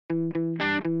Hello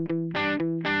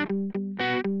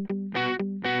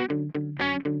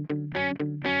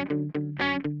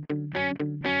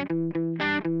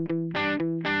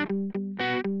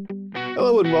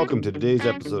and welcome to today's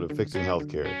episode of Fixing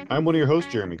Healthcare. I'm one of your hosts,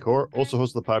 Jeremy Core, also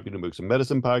host of the Popular Books and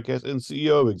Medicine podcast and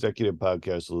CEO of Executive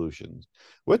Podcast Solutions.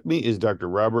 With me is Dr.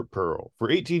 Robert Pearl.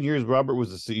 For 18 years, Robert was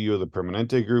the CEO of the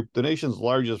Permanente Group, the nation's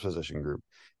largest physician group.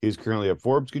 He is currently a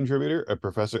Forbes contributor, a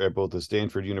professor at both the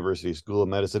Stanford University School of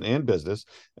Medicine and Business,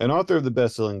 and author of the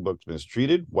best-selling books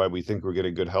Mistreated, Why We Think We're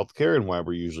Getting Good Healthcare and Why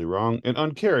We're Usually Wrong, and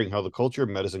Uncaring, How the Culture of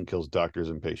Medicine Kills Doctors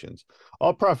and Patients.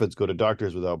 All profits go to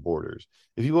Doctors Without Borders.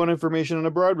 If you want information on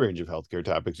a broad range of healthcare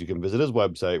topics, you can visit his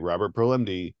website,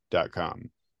 robertpearlmd.com.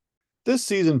 This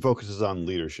season focuses on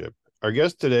leadership. Our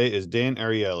guest today is Dan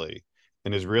Ariely,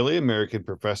 an Israeli-American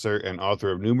professor and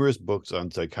author of numerous books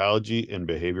on psychology and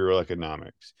behavioral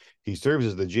economics. He serves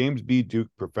as the James B. Duke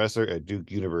Professor at Duke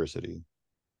University.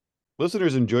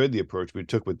 Listeners enjoyed the approach we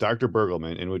took with Dr.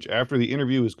 Bergelman, in which after the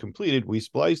interview was completed, we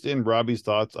spliced in Robbie's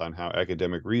thoughts on how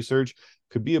academic research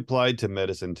could be applied to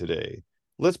medicine today.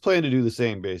 Let's plan to do the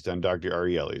same based on Dr.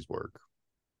 Ariely's work.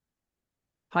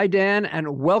 Hi, Dan,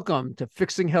 and welcome to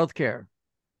Fixing Healthcare.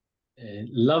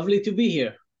 Lovely to be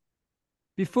here.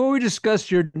 Before we discuss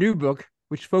your new book,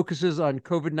 which focuses on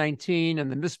COVID-19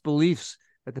 and the misbeliefs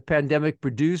that the pandemic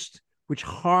produced, which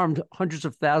harmed hundreds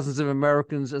of thousands of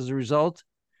Americans as a result,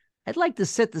 I'd like to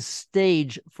set the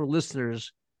stage for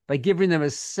listeners by giving them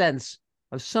a sense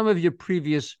of some of your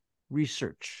previous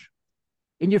research.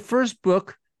 In your first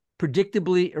book,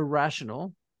 Predictably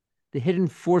Irrational, The Hidden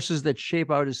Forces That Shape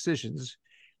Our Decisions,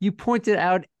 you pointed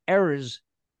out errors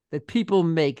that people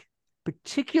make,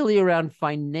 particularly around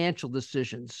financial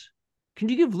decisions. Can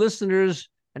you give listeners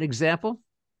an example?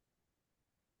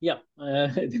 Yeah,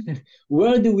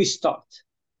 where do we start?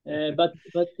 But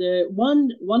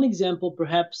one example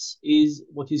perhaps is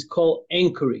what is called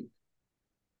anchoring.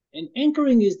 And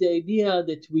anchoring is the idea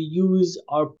that we use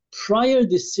our prior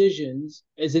decisions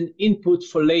as an input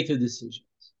for later decisions.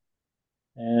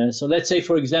 So let's say,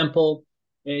 for example,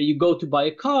 you go to buy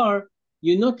a car,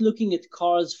 you're not looking at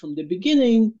cars from the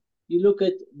beginning, you look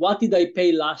at what did I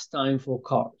pay last time for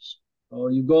cars. Or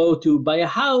you go to buy a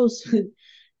house,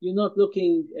 you're not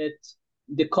looking at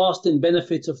the cost and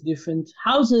benefits of different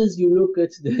houses, you look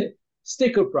at the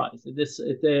sticker price,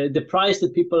 the price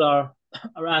that people are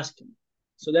asking.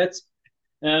 So that's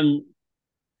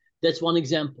one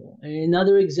example.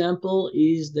 Another example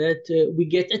is that we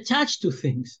get attached to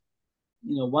things.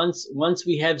 You know, once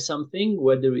we have something,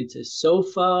 whether it's a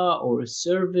sofa or a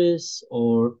service,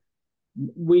 or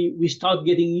we start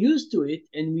getting used to it,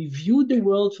 and we view the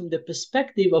world from the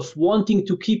perspective of wanting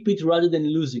to keep it rather than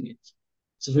losing it.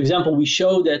 So, for example, we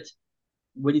show that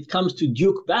when it comes to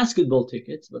Duke basketball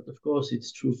tickets, but of course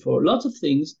it's true for lots of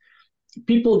things,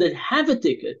 people that have a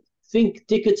ticket think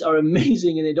tickets are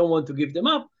amazing and they don't want to give them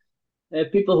up.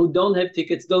 People who don't have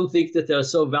tickets don't think that they're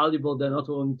so valuable, they're not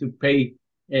willing to pay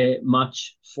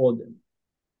much for them.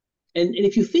 And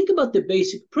if you think about the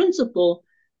basic principle,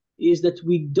 is that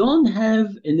we don't have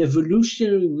an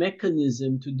evolutionary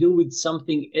mechanism to deal with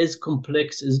something as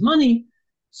complex as money.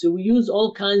 So we use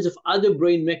all kinds of other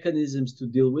brain mechanisms to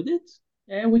deal with it,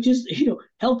 which is,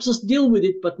 helps us deal with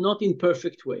it, but not in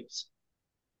perfect ways.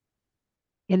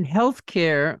 In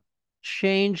healthcare,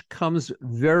 change comes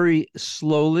very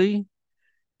slowly.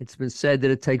 It's been said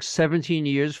that it takes 17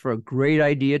 years for a great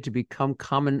idea to become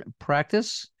common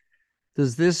practice.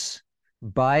 Does this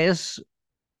bias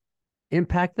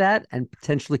impact that and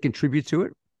potentially contribute to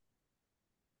it?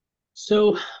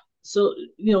 So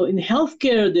in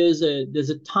healthcare, there's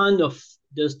a ton of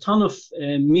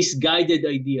misguided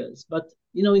ideas. But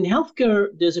in healthcare,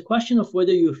 there's a question of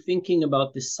whether you're thinking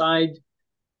about the side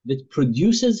that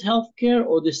produces healthcare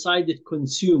or the side that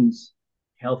consumes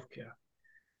healthcare.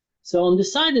 So on the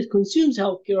side that consumes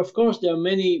healthcare, of course, there are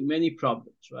many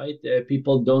problems, right?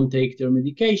 People don't take their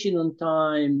medication on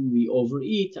time. We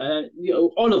overeat.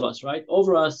 All of us, right? All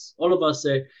of us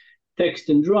text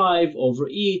and drive,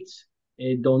 overeat,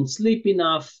 don't sleep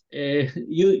enough.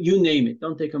 You name it.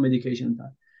 Don't take a medication on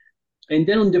time. And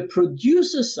then on the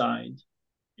producer side,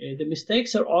 the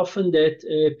mistakes are often that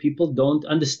people don't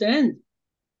understand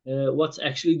what's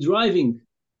actually driving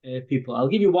people. I'll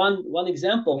give you one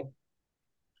example.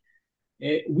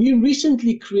 We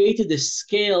recently created a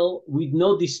scale with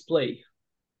no display.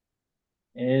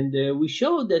 And we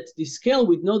showed that the scale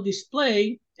with no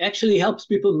display actually helps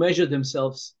people measure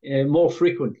themselves more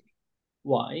frequently.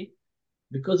 Why?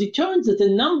 Because it turns that the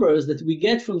numbers that we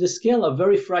get from the scale are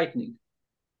very frightening.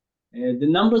 The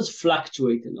numbers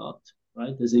fluctuate a lot,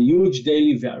 right? There's a huge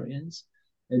daily variance.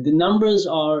 And the numbers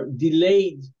are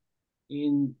delayed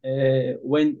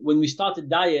when we start a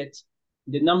diet,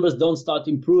 the numbers don't start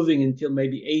improving until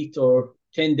maybe 8 or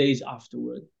 10 days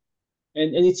afterward.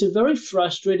 And it's a very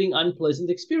frustrating, unpleasant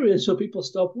experience, so people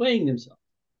stop weighing themselves.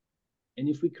 And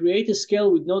if we create a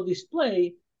scale with no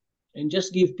display and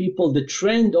just give people the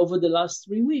trend over the last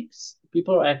 3 weeks,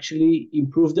 people actually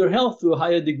improve their health to a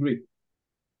higher degree.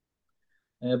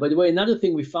 By the way, another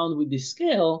thing we found with this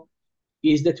scale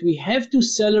is that we have to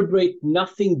celebrate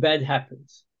nothing bad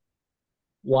happens.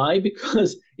 Why?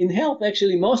 Because in health,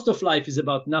 actually, most of life is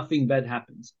about nothing bad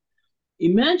happens.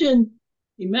 Imagine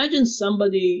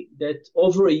somebody that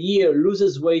over a year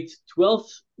loses weight 12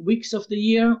 weeks of the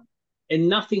year and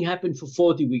nothing happened for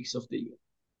 40 weeks of the year.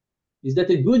 Is that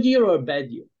a good year or a bad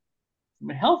year? From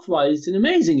health-wise, it's an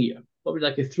amazing year, probably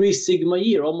like a 3 sigma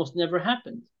year, almost never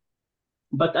happened.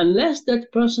 But unless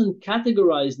that person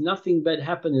categorized nothing bad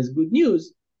happened as good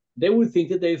news, they would think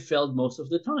that they failed most of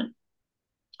the time.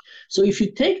 So if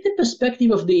you take the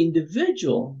perspective of the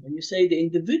individual and you say the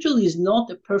individual is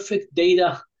not a perfect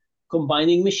data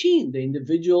combining machine, the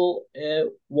individual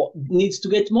needs to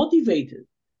get motivated.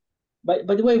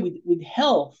 By the way, with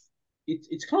health,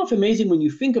 it's kind of amazing when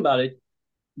you think about it,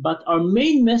 but our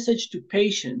main message to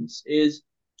patients is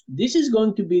this is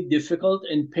going to be difficult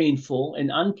and painful and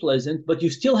unpleasant, but you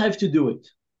still have to do it.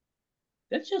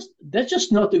 That's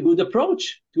just not a good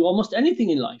approach to almost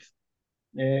anything in life.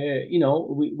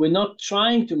 We're not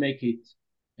trying to make it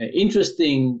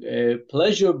interesting,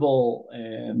 pleasurable.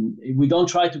 We don't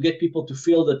try to get people to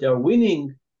feel that they're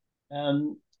winning.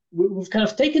 We've kind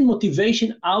of taken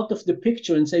motivation out of the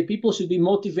picture and say people should be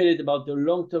motivated about their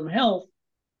long-term health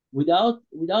without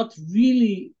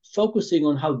really focusing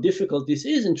on how difficult this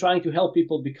is and trying to help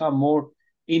people become more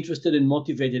interested and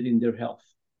motivated in their health.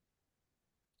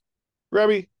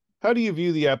 Rabbi, how do you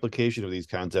view the application of these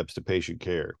concepts to patient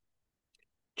care?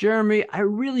 Jeremy, I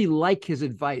really like his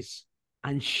advice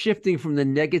on shifting from the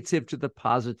negative to the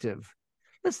positive.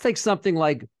 Let's take something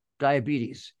like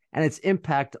diabetes and its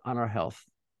impact on our health.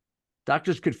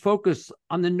 Doctors could focus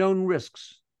on the known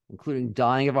risks, including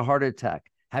dying of a heart attack,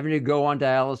 having to go on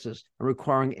dialysis, and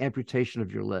requiring amputation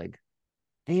of your leg.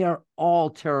 They are all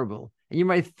terrible, and you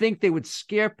might think they would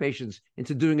scare patients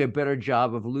into doing a better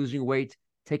job of losing weight,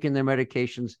 taking their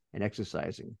medications, and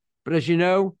exercising. But as you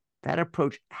know, that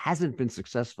approach hasn't been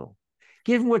successful.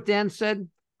 Given what Dan said,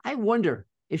 I wonder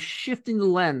if shifting the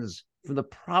lens from the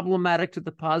problematic to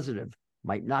the positive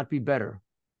might not be better.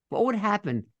 What would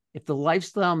happen if the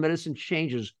lifestyle medicine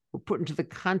changes were put into the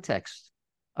context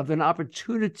of an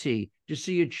opportunity to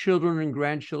see your children and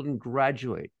grandchildren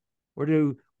graduate, or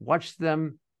to watch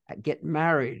them get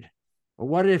married? Or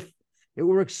what if it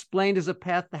were explained as a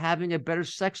path to having a better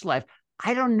sex life?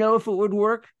 I don't know if it would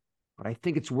work, but I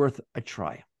think it's worth a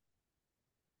try.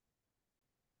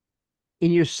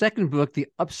 In your second book, The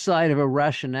Upside of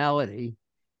Irrationality,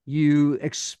 you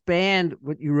expand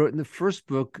what you wrote in the first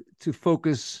book to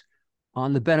focus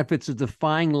on the benefits of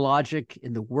defying logic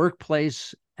in the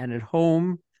workplace and at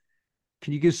home.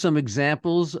 Can you give some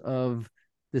examples of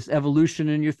this evolution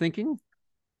in your thinking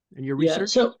and your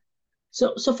research? Yeah,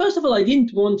 so first of all, I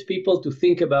didn't want people to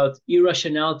think about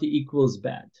irrationality equals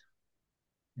bad.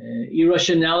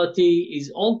 Irrationality is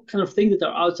all kind of things that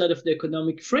are outside of the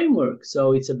economic framework.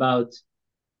 So it's about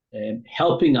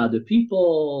helping other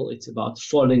people. It's about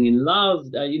falling in love.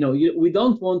 We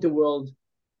don't want a world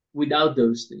without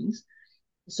those things.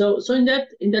 So in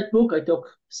that book, I talk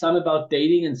some about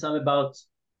dating and some about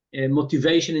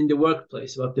motivation in the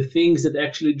workplace, about the things that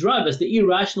actually drive us, the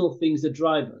irrational things that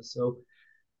drive us. So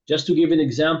just to give an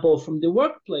example from the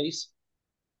workplace,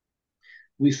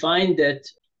 we find that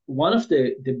one of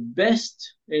the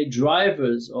best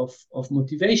drivers of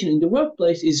motivation in the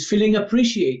workplace is feeling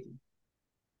appreciated.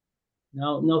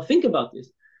 Now think about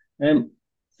this.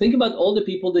 Think about all the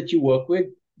people that you work with.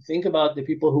 Think about the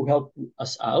people who help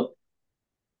us out.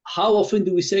 How often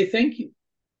do we say thank you?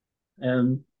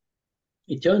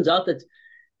 It turns out that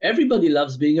everybody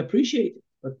loves being appreciated,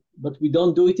 but we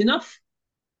don't do it enough.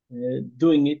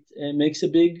 Doing it makes a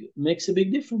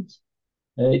big difference.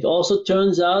 It also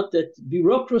turns out that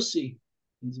bureaucracy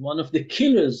is one of the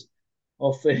killers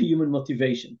of human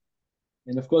motivation.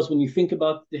 And of course, when you think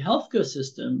about the healthcare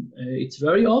system, it's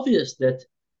very obvious that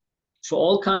for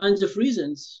all kinds of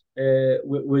reasons,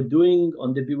 we're doing,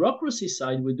 on the bureaucracy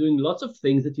side, we're doing lots of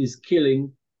things that is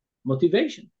killing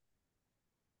motivation.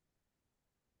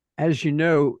 As you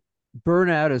know,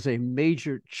 burnout is a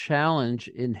major challenge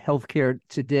in healthcare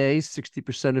today.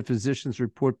 60% of physicians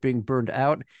report being burned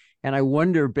out. And I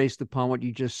wonder, based upon what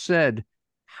you just said,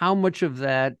 how much of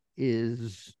that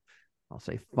is, I'll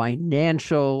say,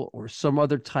 financial or some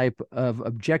other type of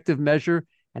objective measure,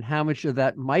 and how much of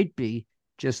that might be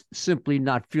just simply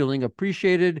not feeling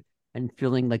appreciated and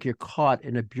feeling like you're caught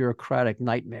in a bureaucratic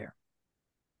nightmare?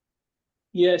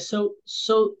 Yeah, so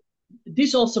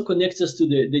this also connects us to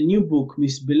the new book,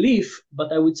 Misbelief,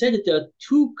 but I would say that there are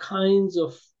two kinds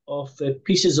of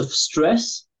pieces of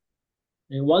stress.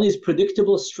 And one is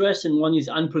predictable stress and one is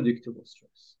unpredictable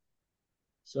stress.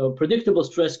 So predictable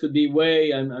stress could be,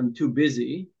 I'm too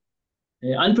busy.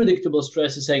 Unpredictable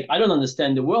stress is saying, I don't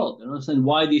understand the world. I don't understand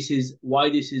why this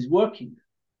is working.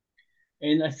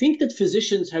 And I think that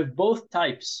physicians have both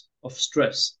types of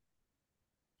stress.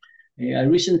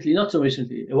 Not so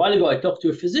recently, a while ago, I talked to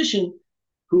a physician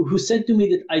who said to me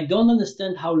that I don't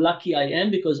understand how lucky I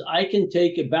am because I can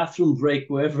take a bathroom break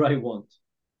wherever I want.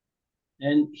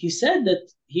 And he said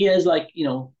that he has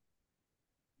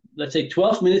let's say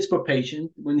 12 minutes per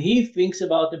patient. When he thinks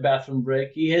about the bathroom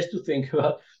break, he has to think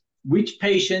about which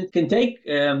patient can take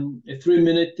a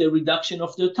 3-minute reduction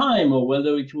of their time or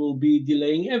whether it will be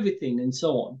delaying everything and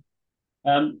so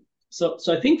on. So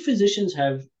I think physicians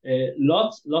have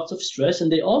lots of stress,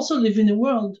 and they also live in a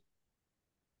world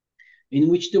in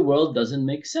which the world doesn't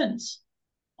make sense.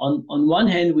 On one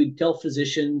hand, we tell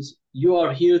physicians, you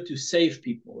are here to save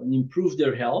people and improve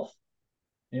their health.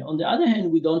 And on the other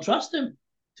hand, we don't trust them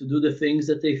to do the things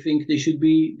that they think they should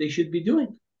be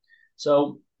doing.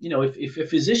 So, if a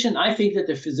physician, I think that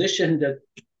a physician that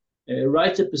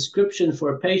writes a prescription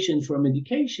for a patient for a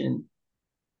medication,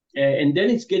 and then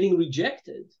it's getting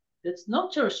rejected, that's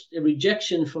not just a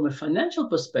rejection from a financial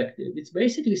perspective. It's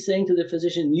basically saying to the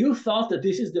physician, you thought that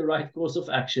this is the right course of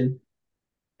action,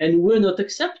 and we're not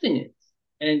accepting it.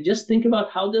 And just think about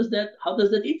how does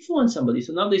that influence somebody?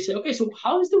 So now they say, okay, so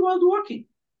how is the world working?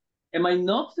 Am I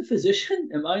not the physician?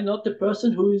 Am I not the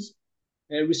person who is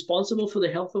responsible for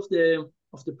the health of the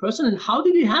person? And how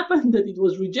did it happen that it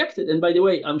was rejected? And by the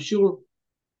way, I'm sure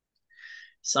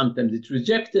sometimes it's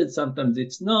rejected, sometimes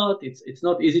it's not. It's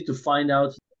not easy to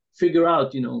figure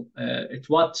out, at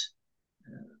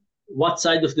what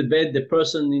side of the bed the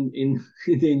person in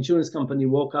the insurance company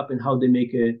woke up and how they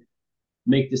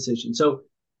make decisions. So,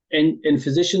 and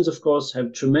physicians, of course,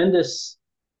 have tremendous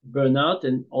burnout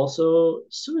and also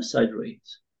suicide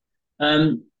rates.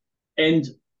 And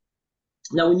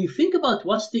now, when you think about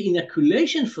what's the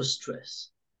inoculation for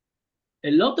stress,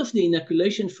 a lot of the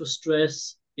inoculation for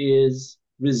stress is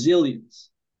resilience.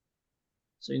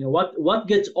 So, what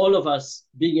gets all of us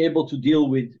being able to deal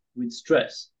with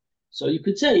stress? So you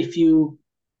could say if you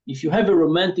have a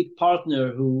romantic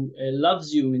partner who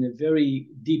loves you in a very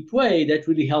deep way, that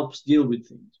really helps deal with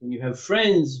things. When you have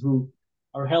friends who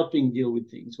are helping deal with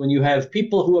things, when you have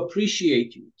people who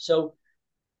appreciate you. So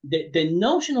the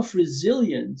notion of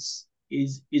resilience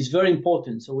is very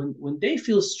important. So when they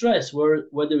feel stress,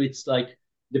 whether it's like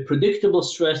the predictable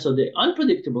stress or the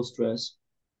unpredictable stress,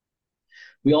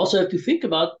 we also have to think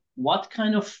about what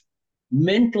kind of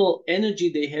mental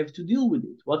energy they have to deal with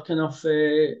it, what kind of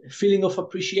feeling of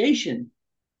appreciation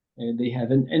they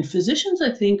have. And physicians,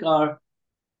 I think, are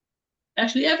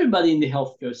actually everybody in the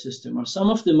healthcare system are some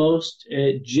of the most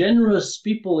generous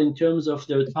people in terms of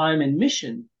their time and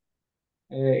mission,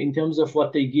 in terms of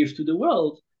what they give to the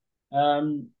world.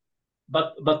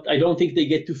 But I don't think they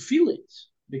get to feel it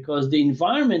because the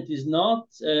environment is not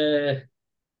an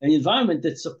environment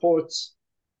that supports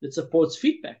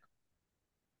feedback.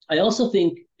 I also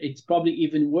think it's probably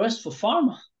even worse for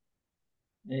pharma.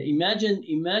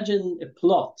 Imagine a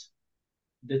plot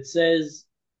that says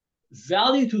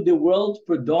value to the world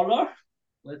per dollar.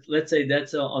 Let's say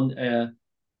that's on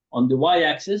the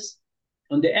y-axis.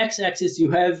 On the x-axis,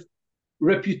 you have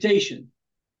reputation.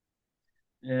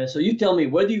 So you tell me,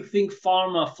 where do you think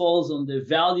pharma falls on the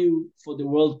value for the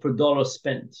world per dollar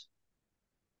spent?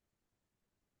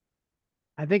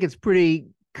 I think it's pretty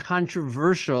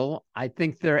controversial. I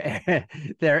think there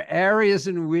are areas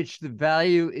in which the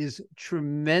value is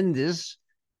tremendous,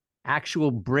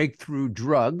 actual breakthrough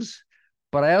drugs,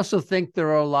 but I also think there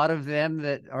are a lot of them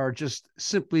that are just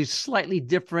simply slightly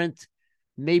different,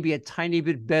 maybe a tiny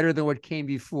bit better than what came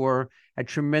before at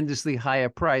tremendously higher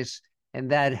price, and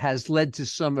that has led to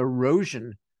some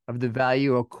erosion of the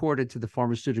value accorded to the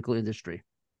pharmaceutical industry.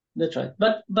 That's right.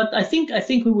 But I think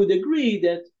we would agree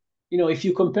that, if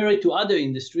you compare it to other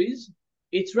industries,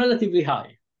 it's relatively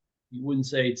high. You wouldn't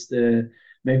say it's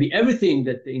maybe everything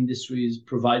that the industry is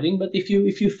providing, but if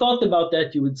you thought about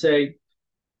that, you would say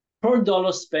per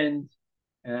dollar spent,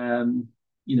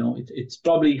 it's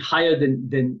probably higher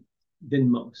than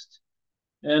most.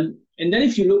 And then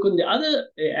if you look on the other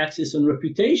axis on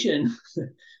reputation,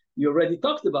 you already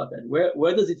talked about that.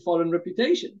 Where does it fall on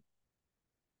reputation?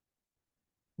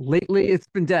 Lately, it's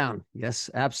been down. Yes,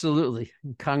 absolutely.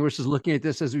 Congress is looking at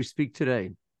this as we speak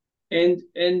today. And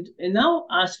now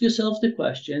ask yourself the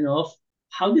question of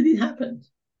how did it happen?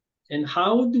 And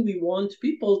how do we want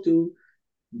people to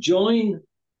join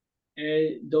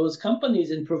those companies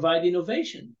and provide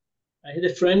innovation? I had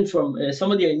a friend from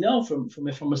somebody I know from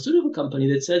a pharmaceutical company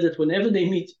that said that whenever they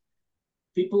meet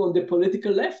people on the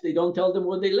political left, they don't tell them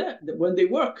when they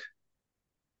work.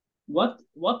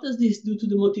 What does this do to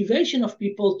the motivation of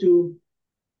people to,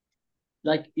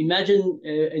 like, imagine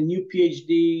a new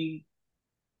PhD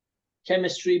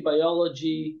chemistry,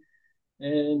 biology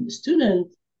student,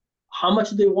 how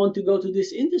much they want to go to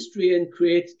this industry and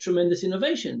create tremendous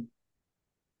innovation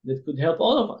that could help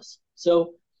all of us.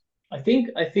 So I think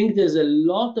there's a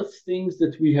lot of things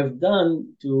that we have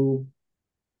done to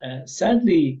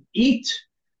sadly eat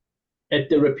at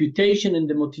the reputation and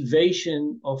the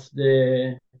motivation of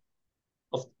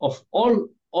all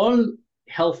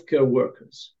healthcare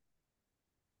workers.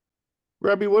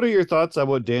 Robbie, what are your thoughts on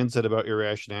what Dan said about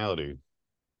irrationality?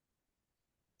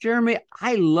 Jeremy,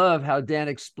 I love how Dan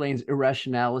explains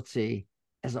irrationality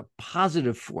as a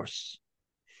positive force.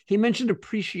 He mentioned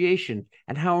appreciation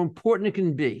and how important it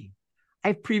can be.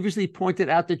 I've previously pointed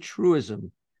out the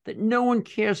truism that no one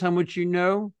cares how much you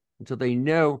know until they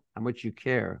know how much you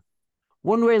care.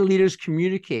 One way leaders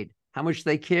communicate how much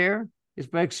they care is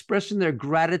by expressing their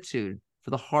gratitude for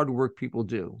the hard work people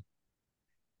do.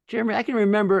 Jeremy, I can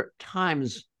remember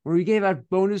times where we gave out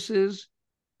bonuses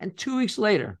and 2 weeks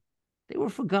later, they were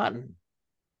forgotten.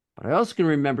 But I also can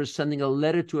remember sending a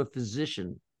letter to a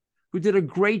physician who did a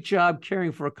great job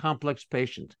caring for a complex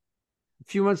patient. A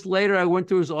few months later, I went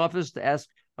to his office to ask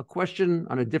a question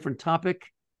on a different topic,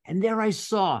 and there I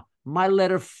saw my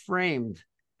letter framed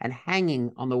and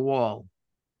hanging on the wall.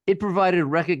 It provided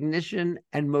recognition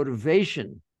and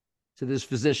motivation to this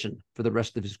physician for the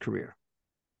rest of his career.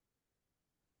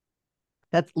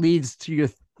 That leads to your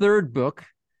third book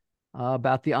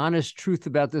about the honest truth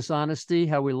about dishonesty,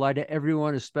 how we lie to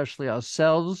everyone, especially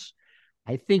ourselves.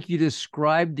 I think you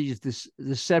described these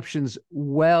deceptions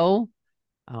well.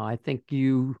 I think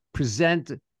you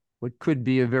present what could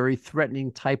be a very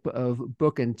threatening type of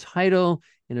book and title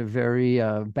in a very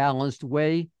balanced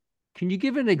way. Can you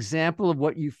give an example of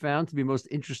what you found to be most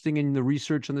interesting in the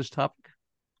research on this topic?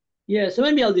 Yeah, so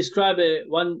maybe I'll describe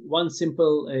one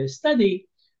simple study.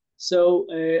 So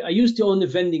I used to own a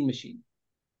vending machine.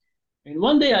 And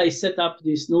one week I set up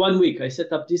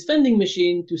this vending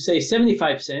machine to say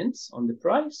 75 cents on the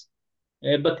price.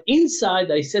 But inside,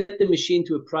 I set the machine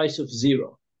to a price of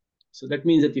 0. So that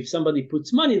means that if somebody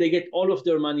puts money, they get all of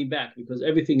their money back because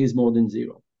everything is more than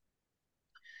 0.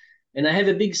 And I have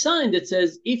a big sign that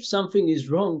says, if something is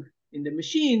wrong in the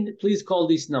machine, please call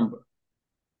this number.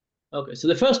 Okay, so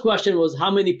the first question was, how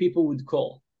many people would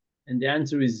call? And the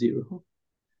answer is 0.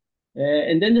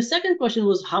 And then the second question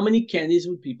was, how many candies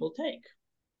would people take?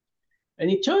 And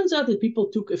it turns out that people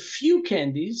took a few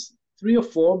candies, 3 or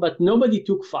 4, but nobody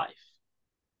took 5.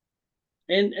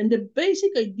 And the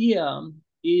basic idea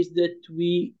is that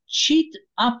we cheat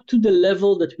up to the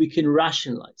level that we can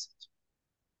rationalize it.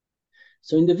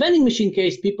 So in the vending machine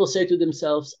case, people say to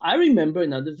themselves, I remember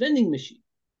another vending machine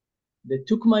that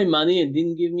took my money and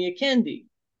didn't give me a candy.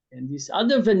 And this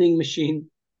other vending machine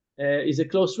is a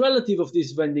close relative of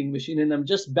this vending machine, and I'm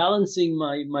just balancing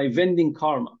my vending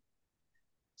karma.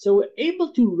 So we're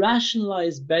able to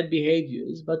rationalize bad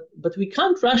behaviors, but we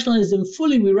can't rationalize them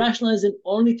fully. We rationalize them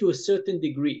only to a certain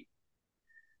degree.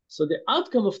 So the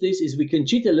outcome of this is we can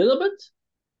cheat a little bit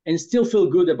and still feel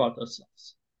good about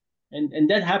ourselves. And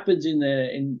that happens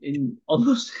in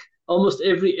almost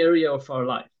every area of our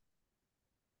life.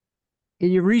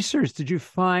 In your research, did you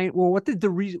find, well, what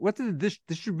did this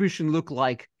distribution look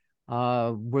like?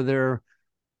 Were there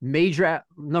major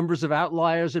numbers of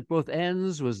outliers at both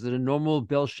ends? Was it a normal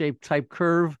bell-shaped type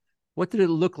curve? What did it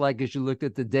look like as you looked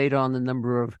at the data on the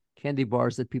number of candy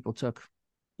bars that people took?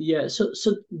 Yeah, so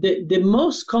the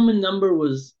most common number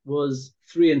was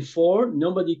 3 and 4.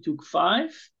 Nobody took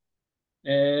 5,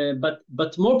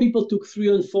 but more people took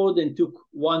 3 and 4 than took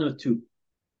 1 or 2.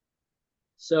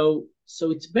 So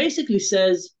it basically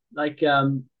says, like,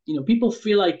 people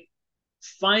feel like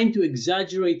fine to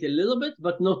exaggerate a little bit,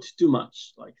 but not too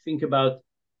much. Like, think about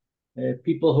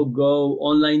people who go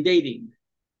online dating,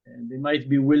 and they might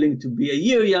be willing to be a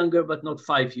year younger, but not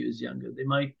 5 years younger. They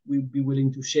might be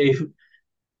willing to shave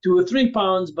 2 or 3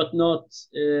 pounds, but not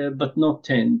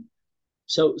 10.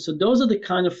 So those are the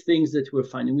kind of things that we're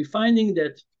finding. We're finding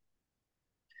that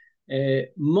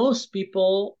most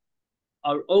people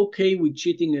are okay with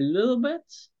cheating a little bit,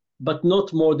 but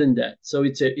not more than that. So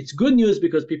it's good news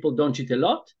because people don't cheat a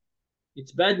lot,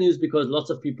 It's bad news because lots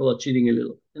of people are cheating a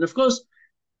little. And of course,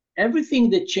 everything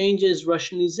that changes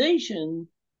rationalization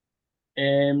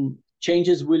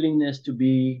changes willingness to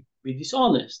be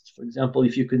dishonest. For example,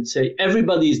 if you can say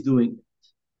everybody is doing it,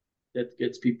 that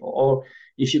gets people. Or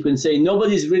if you can say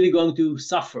nobody's really going to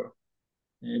suffer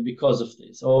because of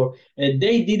this, or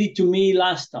they did it to me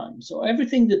last time. So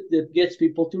everything that gets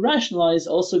people to rationalize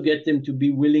also get them to be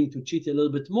willing to cheat a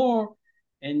little bit more,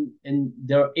 and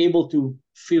they're able to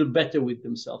feel better with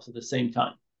themselves at the same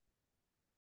time.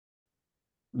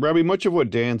 Robbie, much of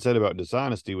what Dan said about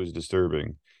dishonesty was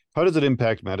disturbing. How does it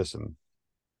impact medicine?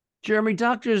 Jeremy,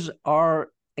 doctors are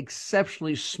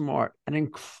exceptionally smart and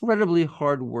incredibly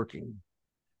hardworking.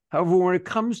 However, when it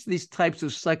comes to these types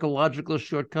of psychological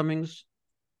shortcomings,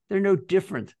 they're no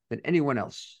different than anyone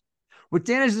else. What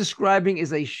Dan is describing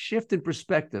is a shift in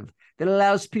perspective that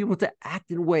allows people to act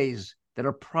in ways that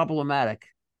are problematic,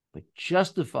 but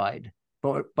justified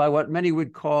by what many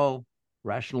would call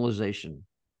rationalization.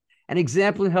 An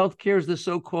example in healthcare is the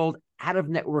so-called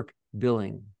out-of-network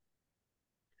billing.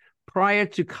 Prior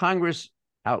to Congress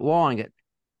outlawing it,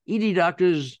 ED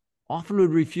doctors often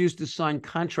would refuse to sign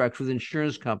contracts with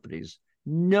insurance companies,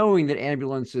 knowing that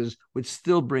ambulances would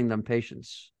still bring them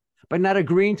patients. By not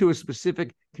agreeing to a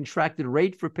specific contracted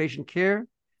rate for patient care,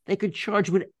 they could charge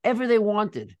whatever they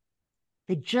wanted.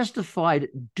 They justified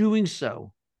doing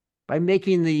so by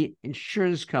making the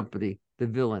insurance company the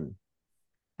villain.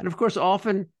 And of course,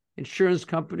 often insurance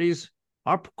companies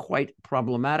are quite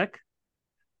problematic,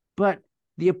 but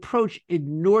the approach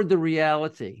ignored the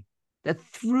reality that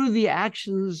through the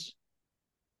actions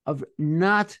of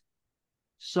not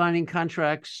signing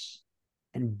contracts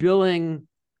and billing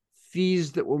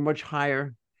fees that were much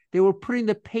higher, they were putting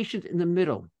the patient in the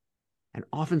middle and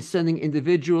often sending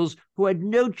individuals who had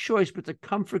no choice but to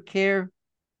come for care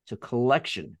to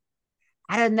collection.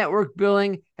 Out-of-network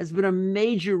billing has been a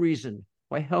major reason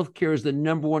why healthcare is the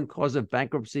 #1 cause of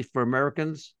bankruptcy for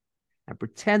Americans, and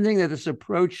pretending that this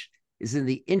approach is in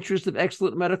the interest of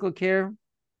excellent medical care,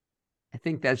 I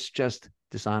think that's just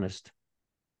dishonest.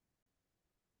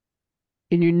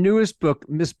 In your newest book,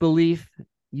 Misbelief,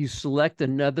 you select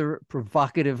another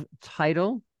provocative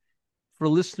title. For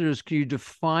listeners, can you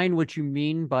define what you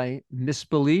mean by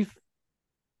misbelief?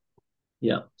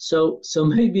 Yeah, so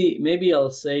maybe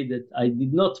I'll say that I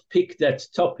did not pick that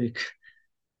topic.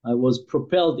 I was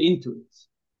propelled into it.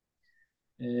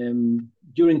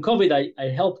 During COVID, I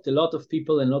helped a lot of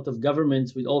people and a lot of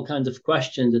governments with all kinds of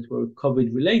questions that were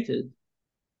COVID related.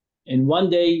 And one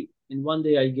day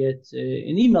I get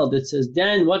an email that says,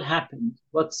 Dan, what happened?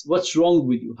 What's wrong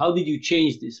with you? How did you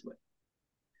change this way?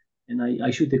 And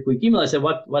I shoot a quick email. I said,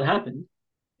 what happened?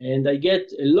 And I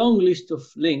get a long list of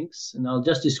links, and I'll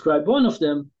just describe one of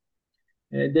them.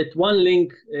 That one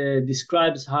link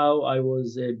describes how I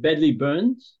was badly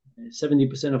burned,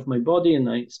 70% of my body, and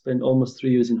I spent almost 3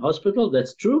 years in hospital.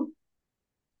 That's true.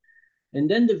 And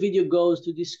then the video goes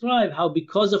to describe how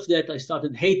because of that, I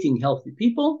started hating healthy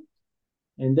people.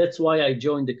 And that's why I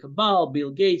joined the cabal,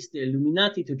 Bill Gates, the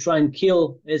Illuminati, to try and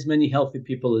kill as many healthy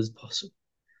people as possible.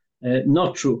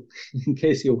 Not true, in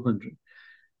case you're wondering.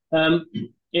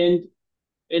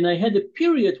 And I had a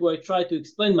period where I tried to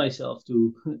explain myself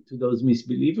to those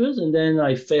misbelievers, and then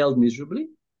I failed miserably,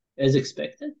 as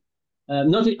expected.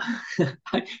 Not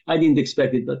I didn't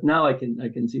expect it, but now I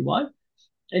can see why.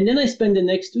 And then I spent the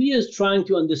next 2 years trying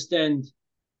to understand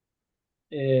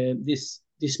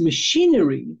this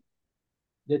machinery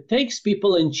that takes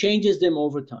people and changes them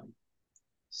over time.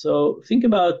 So think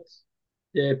about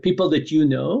the people that you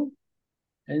know,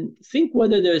 and think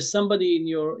whether there's somebody in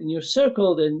your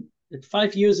circle that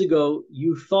 5 years ago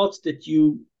you thought that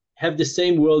you have the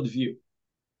same worldview.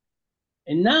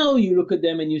 And now you look at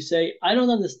them and you say, I don't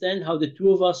understand how the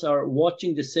two of us are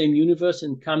watching the same universe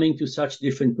and coming to such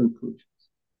different conclusions.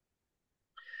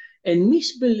 And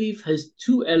misbelief has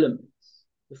two elements.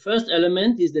 The first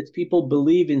element is that people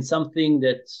believe in something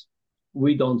that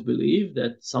we don't believe,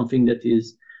 that something that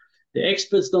is the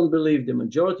experts don't believe, the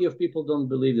majority of people don't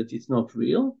believe, that it's not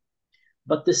real.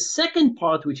 But the second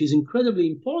part, which is incredibly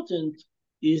important,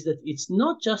 is that it's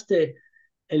not just a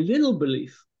little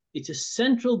belief. It's a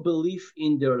central belief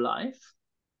in their life.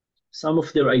 Some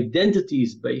of their identity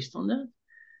is based on that.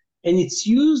 And it's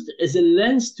used as a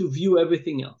lens to view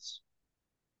everything else.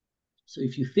 So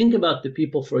if you think about the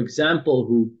people, for example,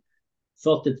 who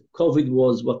thought that COVID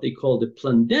was what they called a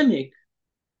pandemic,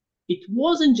 it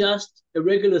wasn't just a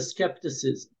regular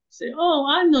skepticism. Say, oh,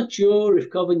 I'm not sure if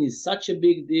COVID is such a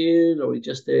big deal or it's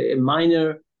just a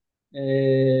minor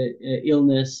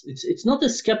illness. It's not a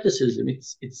skepticism.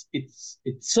 It's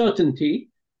certainty.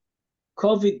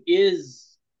 COVID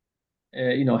is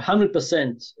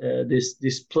 100%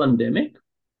 this pandemic.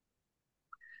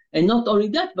 And not only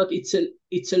that, but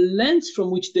it's a lens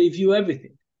from which they view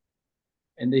everything.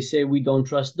 And they say we don't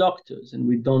trust doctors, and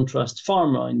we don't trust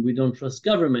pharma, and we don't trust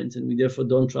governments, and we therefore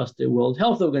don't trust the World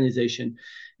Health Organization,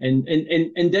 and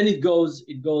then it goes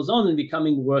on and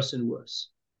becoming worse and worse.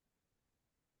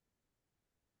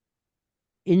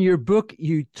 In your book,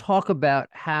 you talk about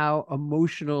how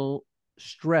emotional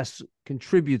stress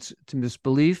contributes to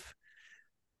misbelief.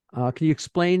 Can you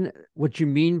explain what you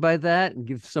mean by that and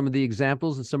give some of the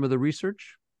examples and some of the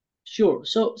research? Sure.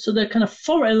 So there are kind of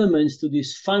 4 elements to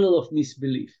this funnel of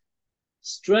misbelief: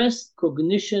 stress,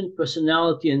 cognition,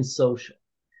 personality, and social.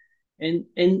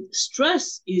 And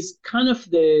stress is kind of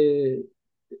the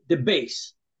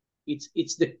base.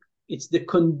 It's the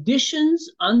conditions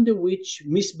under which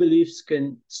misbeliefs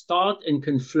can start and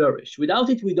can flourish. Without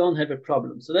it, we don't have a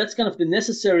problem. So that's kind of the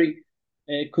necessary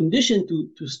condition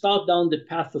to start down the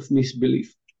path of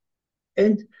misbelief.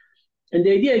 And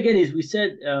the idea, again, is we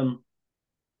said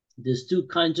there's 2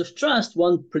 kinds of trust: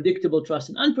 one, predictable trust,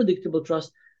 and unpredictable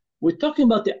trust. We're talking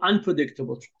about the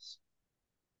unpredictable trust,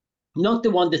 not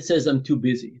the one that says I'm too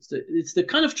busy. It's the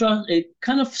kind of trust, a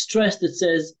kind of stress that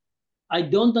says I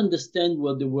don't understand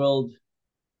where the world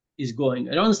is going.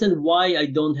 I don't understand why I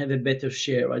don't have a better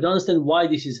share. I don't understand why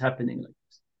this is happening like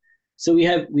this. So we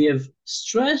have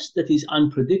stress that is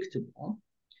unpredictable.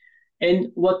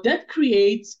 And what that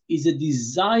creates is a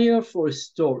desire for a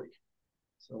story.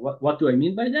 So what do I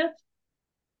mean by that?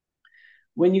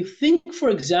 When you think, for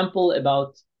example,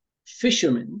 about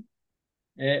fishermen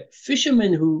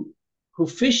who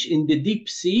fish in the deep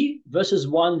sea versus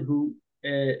one who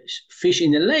fish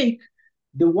in a lake,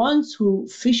 the ones who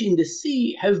fish in the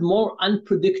sea have more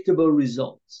unpredictable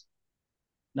results.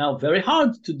 Now, very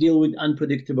hard to deal with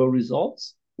unpredictable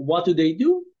results. What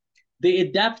do? They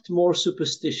adapt more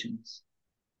superstitions.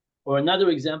 Or another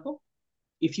example,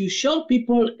 if you show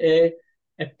people a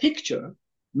picture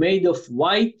made of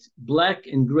white, black,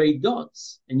 and gray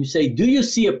dots, and you say, do you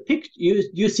see a picture?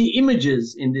 You see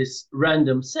images in this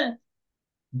random set?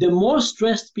 The more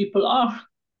stressed people are,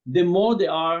 the more they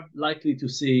are likely to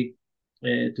see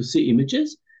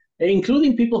images,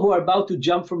 including people who are about to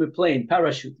jump from a plane,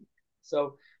 parachuting.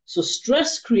 So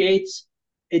stress creates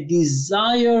a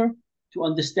desire to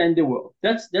understand the world.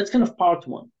 That's kind of part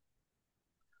 1.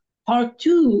 Part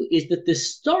 2 is that the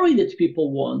story that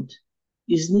people want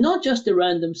is not just a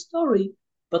random story,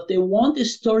 but they want a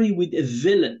story with a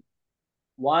villain.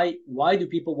 Why do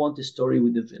people want a story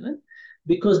with a villain?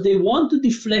 Because they want to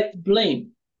deflect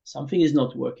blame. Something is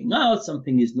not working out,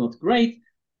 something is not great.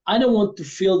 I don't want to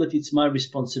feel that it's my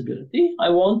responsibility. I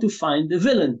want to find the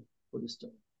villain for the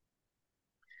story.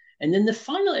 And then the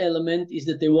final element is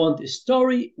that they want a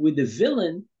story with a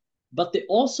villain, but they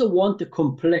also want a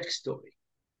complex story.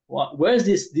 Where's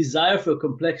this desire for a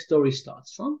complex story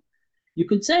starts from? You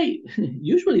could say,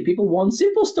 usually people want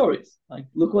simple stories. Like,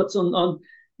 look what's on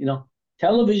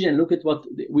television, look at what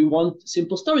we want,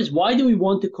 simple stories. Why do we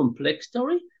want a complex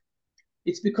story?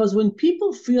 It's because when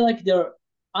people feel like they're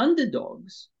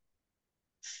underdogs,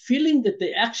 feeling that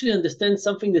they actually understand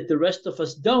something that the rest of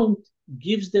us don't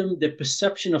gives them the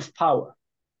perception of power.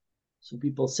 So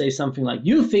people say something like,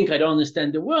 you think I don't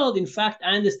understand the world. In fact,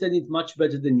 I understand it much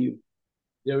better than you.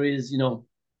 There is,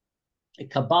 a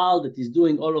cabal that is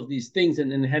doing all of these things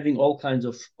and having all kinds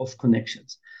of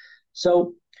connections.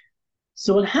 So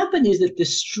what happened is that the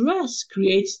stress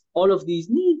creates all of these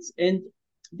needs. And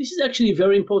this is actually a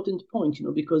very important point,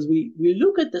 because we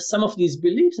look at some of these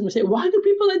beliefs and we say, why do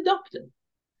people adopt them?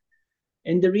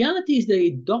 And the reality is they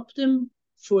adopt them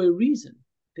for a reason.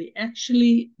 They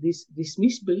actually, these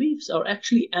misbeliefs are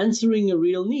actually answering a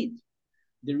real need.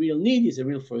 The real need is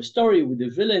for a story with a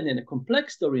villain and a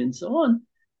complex story and so on.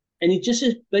 And it just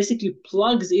basically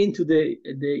plugs into the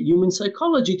human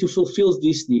psychology to fulfill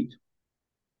this need.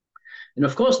 And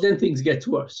of course, then things get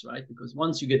worse, right? Because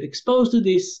once you get exposed to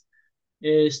this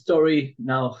story,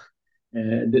 now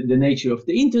the nature of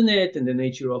the internet and the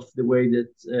nature of the way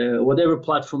that whatever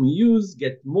platform you use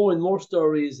get more and more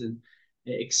stories and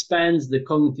expands the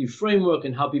cognitive framework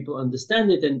and how people understand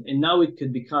it. And now it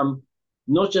could become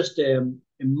not just a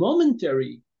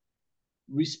momentary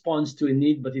response to a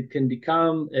need, but it can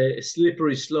become a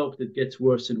slippery slope that gets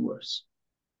worse and worse.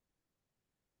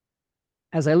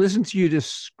 As I listen to you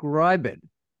describe it,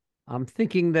 I'm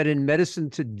thinking that in medicine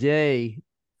today,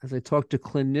 as I talk to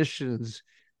clinicians,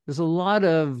 there's a lot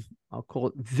of, I'll call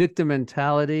it victim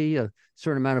mentality, a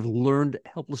certain amount of learned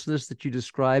helplessness that you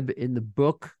describe in the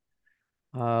book.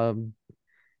 They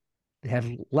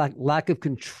have lack of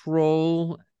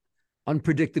control,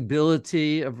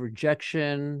 unpredictability of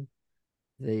rejection.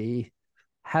 They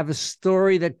have a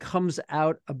story that comes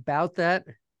out about that?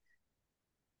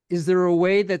 Is there a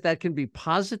way that that can be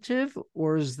positive,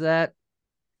 or is that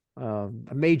a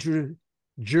major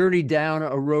journey down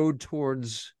a road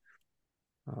towards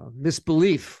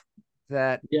misbelief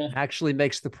that actually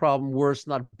makes the problem worse,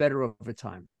 not better over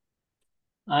time?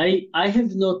 I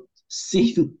have not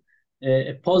seen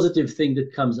a positive thing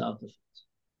that comes out of it.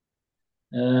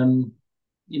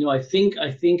 I think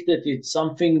that it's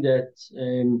something that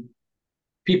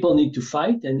people need to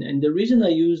fight, and the reason I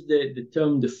use the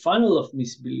term the funnel of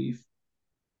misbelief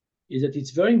is that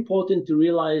it's very important to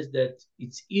realize that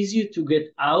it's easier to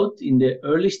get out in the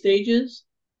early stages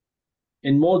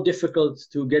and more difficult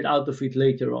to get out of it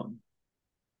later on.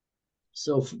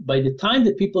 So by the time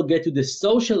that people get to the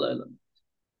social element,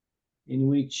 in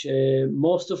which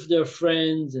most of their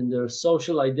friends and their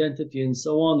social identity and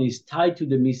so on is tied to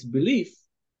the misbelief,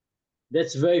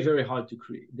 that's very, very hard to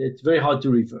create. That's very hard to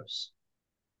reverse,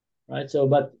 right? So,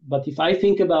 but if I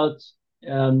think about,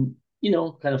 kind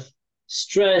of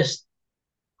stressed,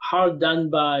 hard done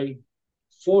by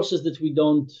forces that we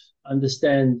don't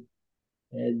understand,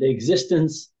 the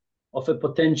existence of a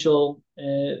potential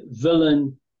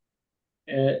villain,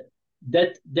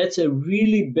 that's a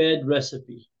really bad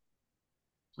recipe.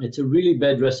 It's a really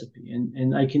bad recipe,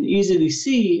 and I can easily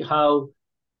see how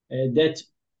that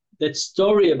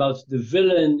story about the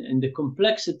villain and the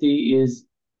complexity is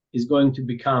going to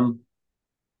become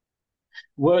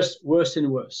worse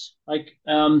and worse. Like,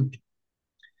 think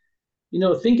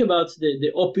about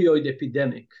the opioid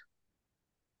epidemic.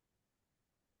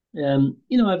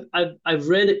 I've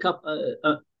read a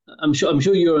couple. I'm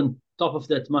sure you're on top of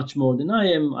that much more than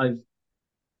I am.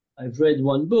 I've read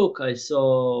one book. I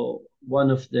saw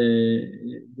one of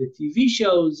the TV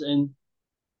shows, and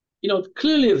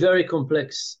clearly a very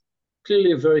complex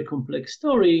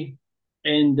story,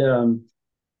 and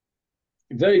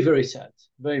very, very sad,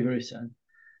 very, very sad.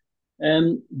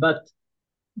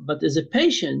 But as a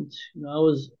patient, I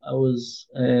was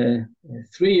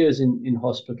 3 years in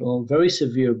hospital, very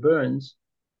severe burns.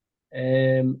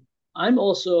 I'm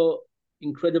also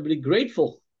incredibly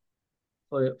grateful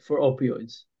for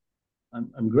opioids.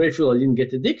 I'm grateful I didn't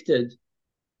get addicted,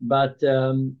 but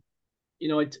for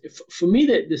me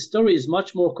the story is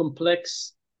much more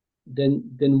complex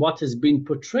than what has been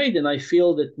portrayed, and I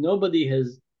feel that nobody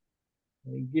has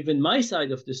given my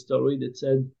side of the story that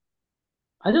said,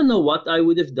 I don't know what I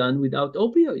would have done without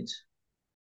opioids.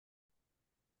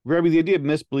 Rabbi, the idea of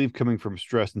misbelief coming from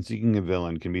stress and seeking a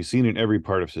villain can be seen in every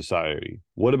part of society.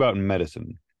 What about in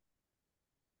medicine?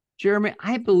 Jeremy,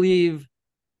 I believe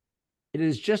it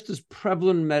is just as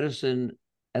prevalent in medicine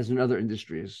as in other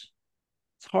industries.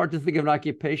 It's hard to think of an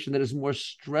occupation that is more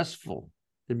stressful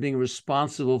than being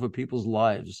responsible for people's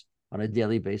lives on a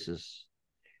daily basis.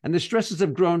 And the stresses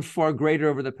have grown far greater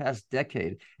over the past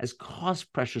decade as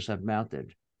cost pressures have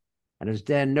mounted. And as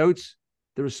Dan notes,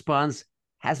 the response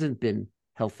hasn't been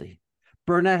healthy.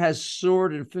 Burnout has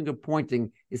soared, and finger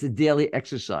pointing is a daily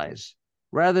exercise.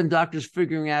 Rather than doctors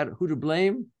figuring out who to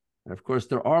blame, and of course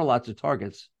there are lots of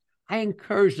targets, I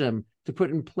encourage them to put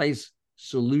in place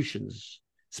solutions,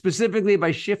 specifically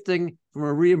by shifting from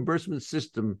a reimbursement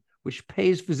system which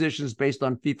pays physicians based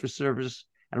on fee-for-service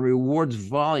and rewards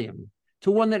volume to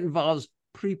one that involves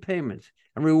prepayment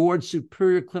and rewards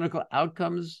superior clinical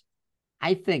outcomes.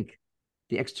 I think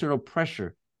the external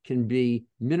pressure can be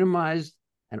minimized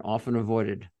and often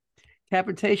avoided.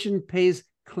 Capitation pays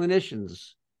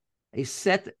clinicians a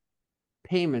set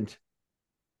payment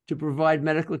to provide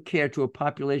medical care to a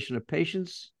population of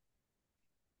patients,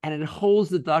 and it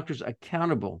holds the doctors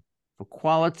accountable for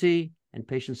quality and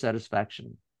patient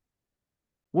satisfaction.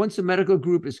 Once a medical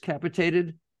group is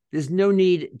capitated, there's no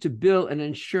need to bill an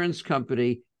insurance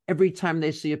company every time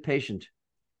they see a patient,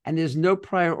 and there's no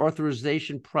prior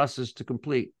authorization process to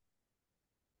complete.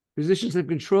 Physicians have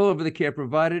control over the care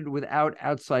provided without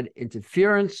outside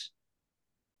interference.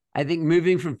 I think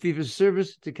moving from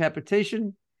fee-for-service to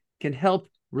capitation can help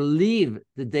relieve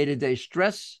the day-to-day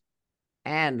stress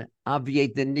and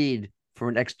obviate the need for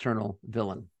an external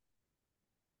villain.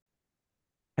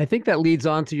 I think that leads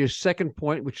on to your second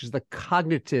point, which is the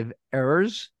cognitive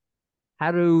errors.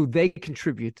 How do they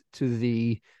contribute to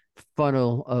the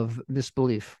funnel of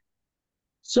misbelief?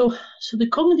 So the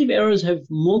cognitive errors have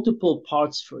multiple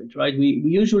parts for it, right? We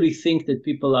usually think that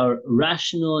people are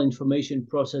rational information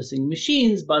processing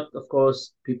machines, but of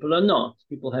course, people are not.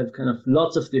 People have kind of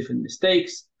lots of different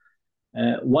mistakes.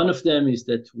 One of them is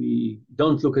that we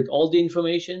don't look at all the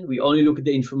information. We only look at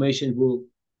the information that will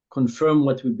confirm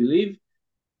what we believe.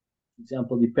 For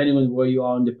example, depending on where you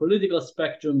are on the political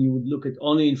spectrum, you would look at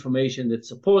only information that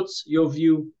supports your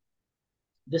view.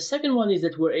 The second one is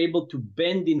that we're able to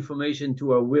bend information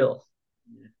to our will.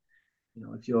 You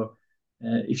know,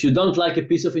 if you don't like a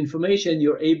piece of information,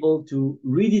 you're able to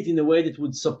read it in a way that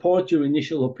would support your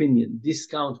initial opinion,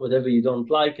 discount whatever you don't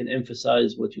like and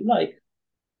emphasize what you like.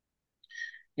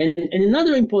 And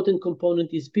another important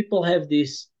component is people have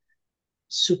this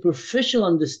superficial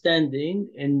understanding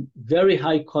and very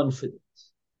high confidence.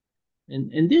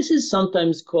 And this is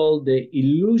sometimes called the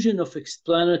illusion of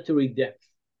explanatory depth.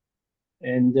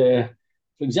 And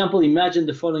for example, imagine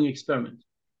the following experiment.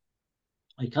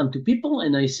 I come to people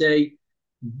and I say,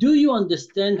 do you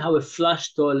understand how a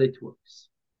flush toilet works?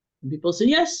 And people say,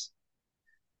 yes.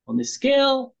 On a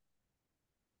scale,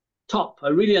 top, I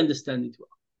really understand it well.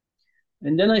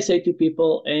 And then I say to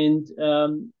people, and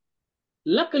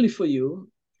luckily for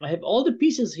you, I have all the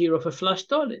pieces here of a flush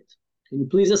toilet. Can you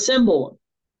please assemble one?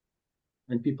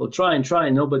 And people try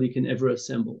and nobody can ever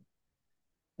assemble.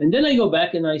 And then I go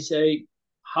back and I say,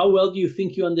 how well do you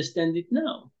think you understand it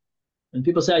now? And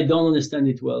people say, I don't understand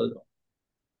it well at all.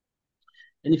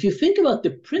 And if you think about the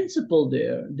principle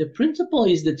there, the principle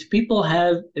is that people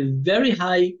have a very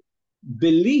high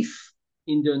belief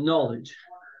in their knowledge,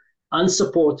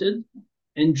 unsupported,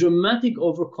 and dramatic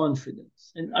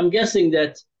overconfidence. And I'm guessing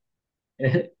that,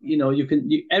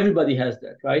 everybody has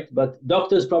that, right? But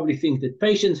doctors probably think that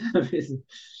patients have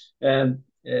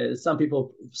it. Some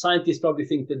people, scientists probably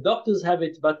think that doctors have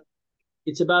it, but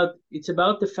it's about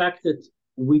the fact that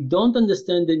we don't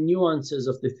understand the nuances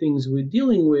of the things we're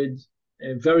dealing with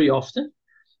very often.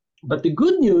 But the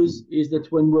good news is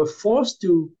that when we're forced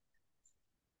to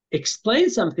explain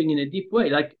something in a deep way,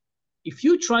 like if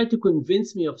you try to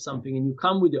convince me of something and you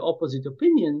come with the opposite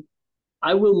opinion,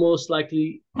 I will most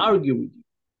likely argue with you.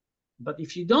 But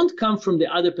if you don't come from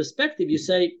the other perspective, you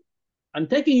say, I'm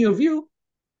taking your view,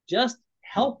 just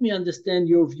help me understand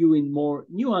your view in more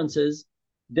nuances,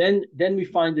 then we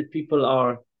find that people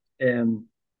are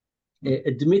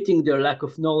admitting their lack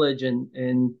of knowledge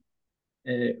and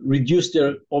reduce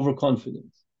their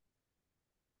overconfidence.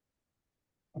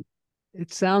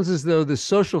 It sounds as though the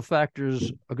social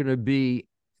factors are going to be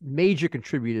major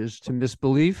contributors to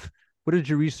misbelief. What did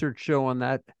your research show on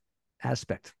that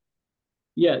aspect?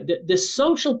 Yeah, the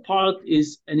social part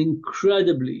is an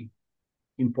incredibly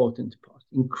important part,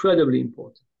 incredibly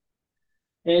important.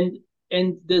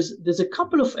 And there's a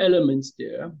couple of elements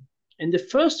there. And the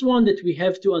first one that we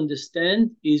have to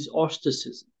understand is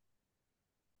ostracism.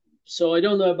 So I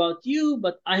don't know about you,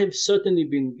 but I have certainly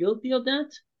been guilty of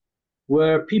that,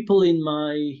 where people in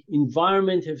my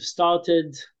environment have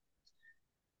started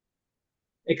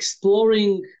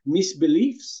exploring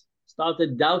misbeliefs,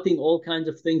 started doubting all kinds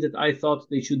of things that I thought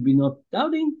they should be not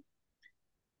doubting.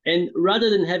 And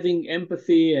rather than having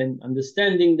empathy and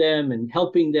understanding them and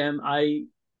helping them, I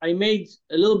made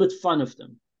a little bit fun of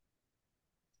them.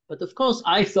 But of course,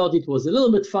 I thought it was a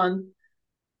little bit fun,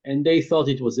 and they thought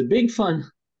it was a big fun,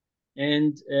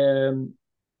 and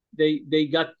they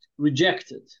got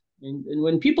rejected. And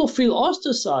when people feel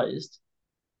ostracized,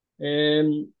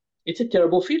 it's a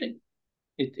terrible feeling.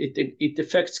 It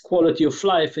affects quality of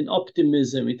life and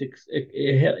optimism.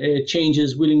 It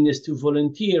changes willingness to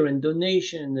volunteer and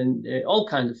donation and all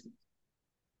kinds of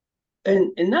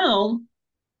things. And now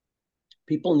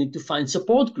people need to find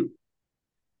support group.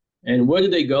 And where do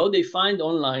they go? They find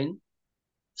online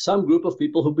some group of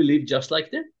people who believe just like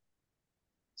them.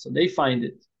 So they find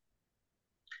it.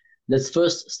 That's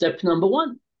first step number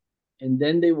one. And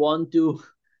then they want to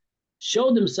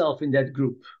show themselves in that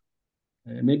group.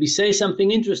 Maybe say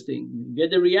something interesting,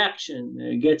 get a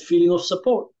reaction, get feeling of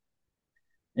support.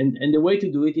 And the way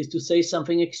to do it is to say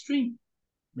something extreme.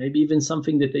 Maybe even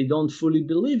something that they don't fully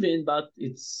believe in, but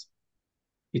it's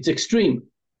extreme.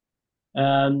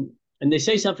 And they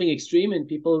say something extreme and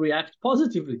people react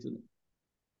positively to them.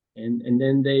 And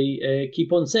then they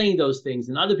keep on saying those things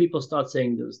and other people start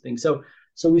saying those things.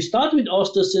 So we start with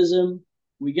ostracism.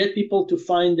 We get people to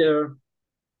find their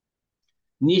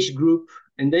niche group,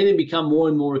 and then they become more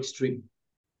and more extreme.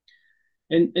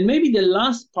 And maybe the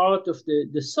last part of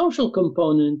the social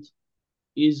component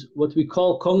is what we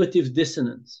call cognitive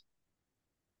dissonance.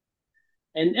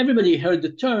 And everybody heard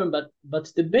the term,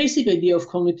 but the basic idea of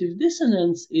cognitive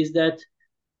dissonance is that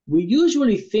we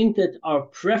usually think that our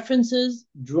preferences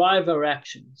drive our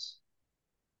actions.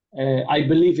 I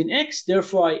believe in X,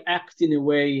 therefore I act in a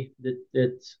way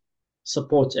that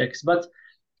supports X. But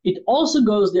it also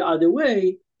goes the other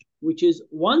way, which is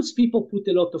once people put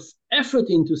a lot of effort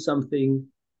into something,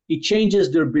 it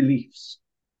changes their beliefs.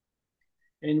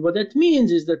 And what that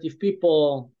means is that if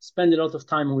people spend a lot of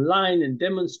time online and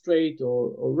demonstrate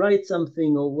or write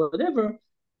something or whatever,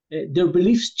 their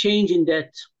beliefs change in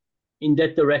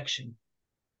that direction.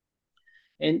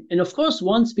 And of course,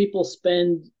 once people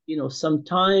spend, some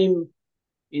time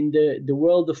in the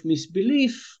world of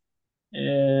misbelief,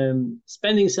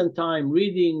 spending some time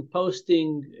reading,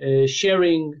 posting,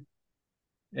 sharing,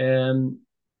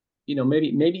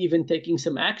 maybe even taking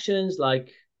some actions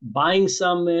like buying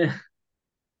some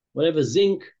whatever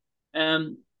zinc,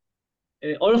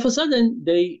 all of a sudden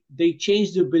they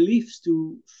change their beliefs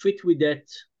to fit with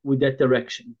that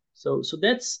direction. So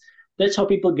that's how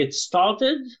people get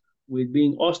started with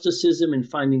being ostracism and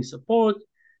finding support,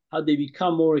 how they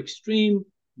become more extreme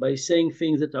by saying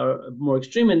things that are more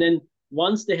extreme. And then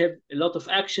once they have a lot of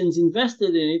actions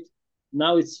invested in it,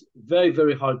 now it's very,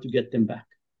 very hard to get them back.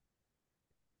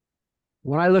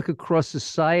 When I look across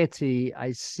society,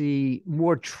 I see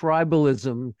more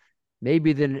tribalism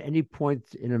maybe than at any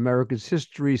point in America's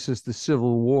history since the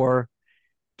Civil War.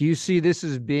 Do you see this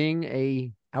as being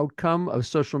a outcome of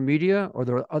social media, or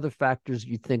there are other factors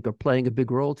you think are playing a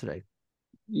big role today?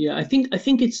 Yeah, I think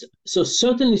it's so.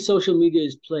 Certainly, social media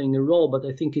is playing a role, but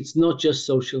I think it's not just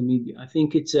social media. I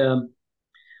think it's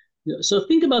so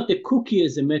think about the cookie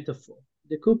as a metaphor.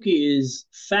 The cookie is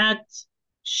fat,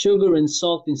 sugar, and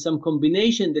salt in some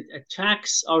combination that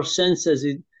attacks our senses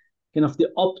in kind of the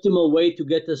optimal way to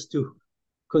get us to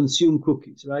consume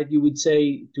cookies, right? You would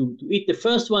say to eat the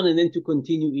first one and then to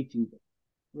continue eating them,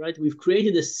 right? We've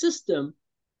created a system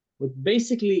that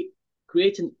basically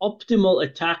creates an optimal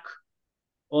attack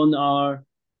on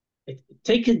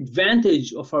take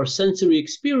advantage of our sensory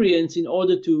experience in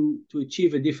order to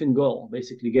achieve a different goal,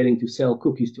 basically getting to sell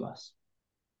cookies to us.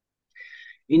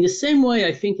 In the same way,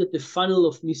 I think that the funnel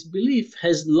of misbelief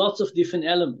has lots of different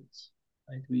elements.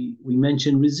 Right? We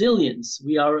mentioned resilience.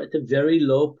 We are at a very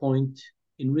low point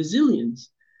in resilience.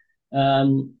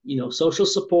 Social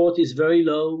support is very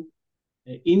low.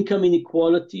 Income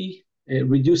inequality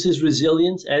reduces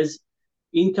resilience. As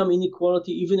income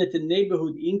inequality, even at the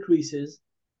neighborhood, increases,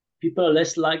 people are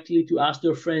less likely to ask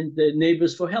their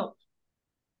neighbors for help.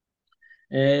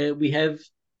 We have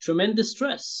tremendous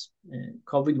stress.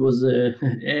 COVID was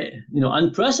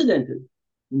unprecedented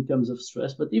in terms of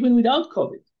stress, but even without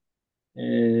COVID,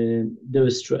 there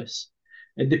is stress.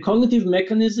 The cognitive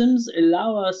mechanisms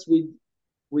allow us with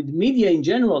media in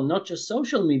general, not just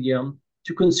social media,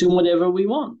 to consume whatever we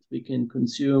want. We can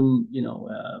consume,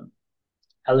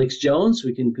 Alex Jones,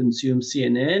 we can consume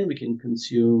CNN, we can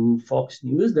consume Fox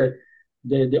News.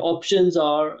 The options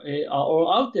are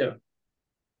all out there.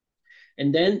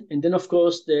 And then of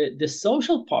course the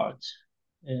social part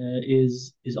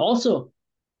is also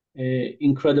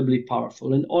incredibly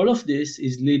powerful, and all of this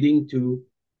is leading to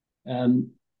a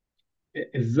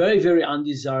very, very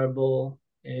undesirable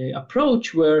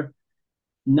approach where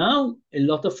now a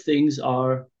lot of things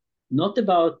are not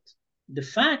about the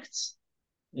facts,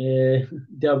 they're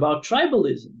about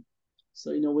tribalism.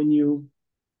 So when you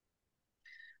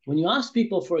ask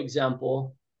people, for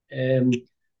example,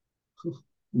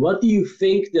 what do you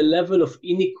think the level of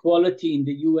inequality in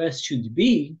the US should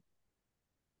be,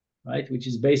 right? Which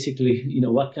is basically,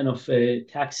 what kind of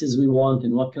taxes we want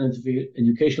and what kind of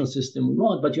educational system we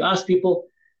want. But you ask people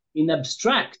in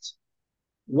abstract,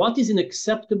 what is an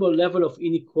acceptable level of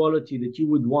inequality that you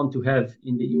would want to have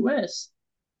in the US?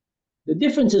 The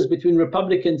differences between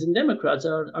Republicans and Democrats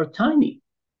are tiny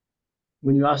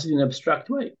when you ask it in an abstract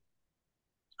way.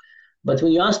 But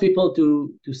when you ask people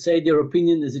to say their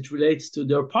opinion as it relates to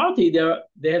their party,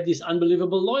 they have this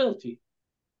unbelievable loyalty.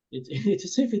 It's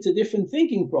as if it's a different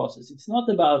thinking process. It's not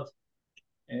about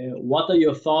what are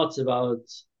your thoughts about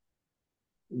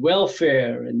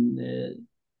welfare and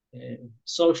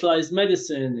socialized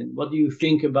medicine, and what do you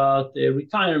think about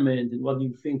retirement, and what do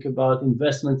you think about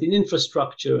investment in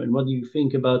infrastructure, and what do you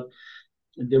think about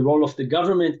the role of the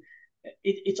government.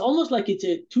 It's almost like it's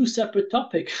two separate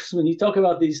topics. When you talk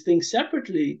about these things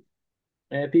separately,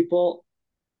 people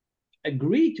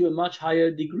agree to a much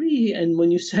higher degree. And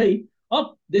when you say,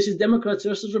 oh, this is Democrats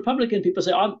versus Republican, people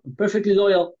say, oh, I'm perfectly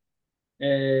loyal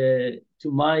to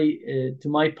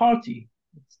my party.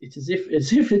 It's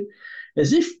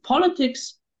as if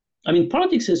politics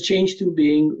has changed to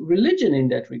being religion in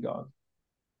that regard.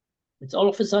 It's all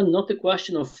of a sudden not a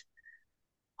question of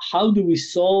how do we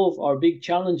solve our big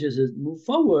challenges and move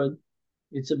forward.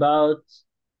 It's about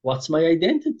what's my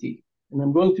identity. And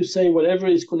I'm going to say whatever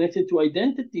is connected to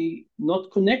identity, not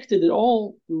connected at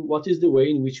all to what is the way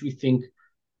in which we think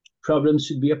problems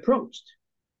should be approached.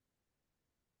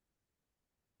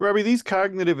 Robbie, these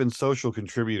cognitive and social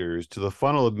contributors to the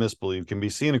funnel of misbelief can be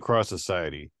seen across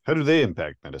society. How do they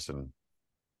impact medicine?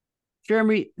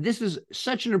 Jeremy, this is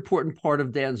such an important part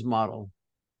of Dan's model.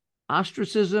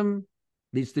 Ostracism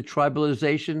leads to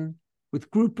tribalization,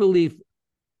 with group belief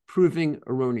proving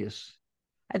erroneous.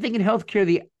 I think in healthcare,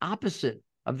 the opposite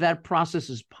of that process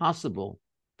is possible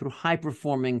through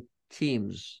high-performing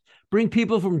teams. Bring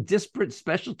people from disparate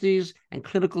specialties and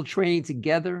clinical training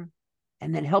together,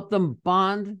 and then help them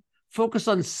bond, focus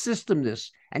on systemness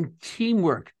and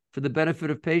teamwork for the benefit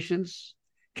of patients.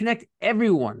 Connect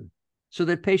everyone so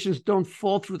that patients don't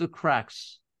fall through the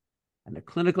cracks, and the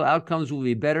clinical outcomes will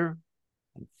be better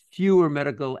and fewer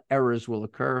medical errors will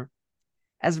occur.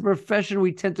 As a profession,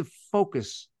 we tend to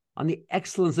focus on the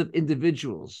excellence of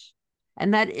individuals,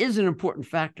 and that is an important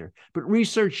factor. But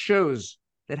research shows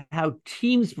that how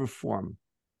teams perform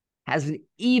has an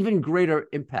even greater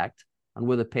impact on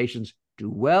whether patients do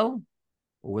well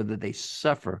or whether they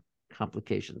suffer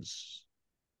complications.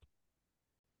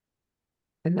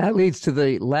 And that leads to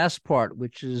the last part,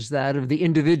 which is that of the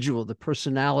individual, the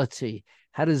personality.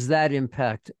 How does that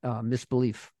impact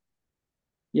misbelief?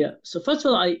 Yeah. So first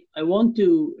of all, I want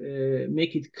to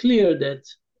make it clear that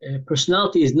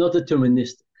personality is not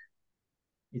deterministic.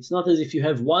 It's not as if you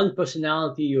have one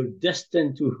personality, you're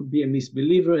destined to be a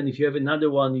misbeliever, and if you have another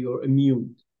one, you're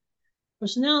immune.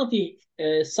 Personality,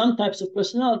 some types of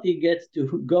personality get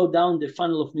to go down the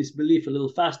funnel of misbelief a little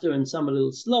faster and some a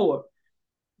little slower.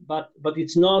 But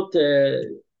it's not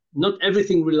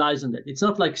everything relies on that. It's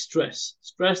not like stress.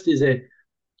 Stress is a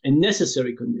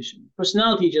necessary condition.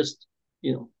 Personality just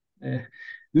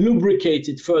lubricates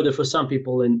it further for some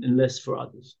people and less for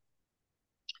others.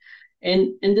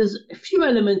 And there's a few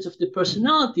elements of the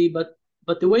personality, but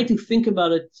the way to think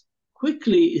about it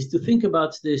quickly is to think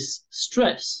about this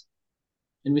stress.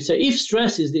 And we say if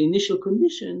stress is the initial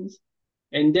conditions,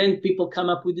 and then people come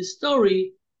up with a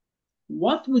story,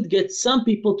 what would get some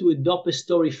people to adopt a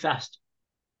story faster?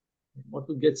 What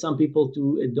would get some people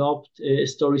to adopt a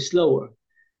story slower?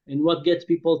 And what gets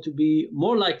people to be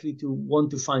more likely to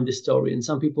want to find the story and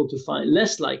some people to find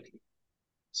less likely?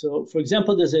 So, for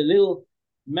example, there's a little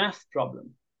math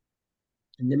problem.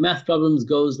 And the math problems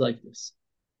goes like this.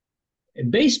 A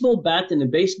baseball bat and a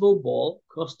baseball ball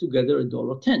cost together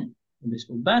 $1.10. A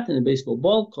baseball bat and a baseball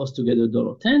ball cost together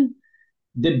 $1.10.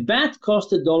 The bat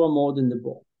cost $1 more than the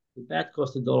ball. The bat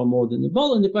cost $1 more than the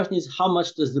ball. And the question is, how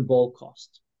much does the ball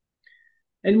cost?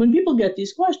 And when people get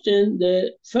this question,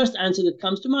 the first answer that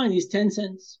comes to mind is 10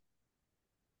 cents.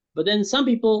 But then some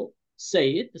people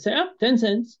say it, they say, 10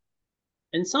 cents.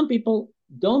 And some people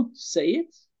don't say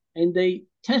it, and they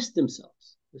test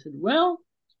themselves. They said, well,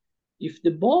 if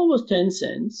the ball was 10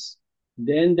 cents,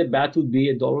 then the bat would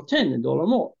be $1.10, $1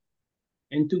 more.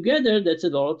 And together, that's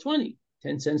 $1.20.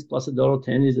 10 cents plus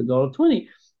 $1.10 is $1.20.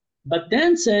 But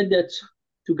Dan said that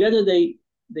together they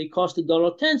cost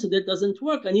 $1.10, so that doesn't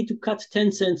work. I need to cut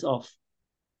 10 cents off.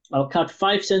 I'll cut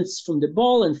 5 cents from the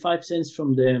ball and 5 cents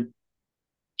from the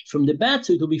bat,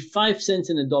 so it will be 5 cents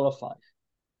and $1.05.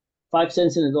 5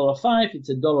 cents and $1.05, it's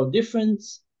 $1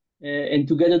 difference, and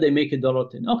together they make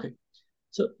 $1.10. Okay,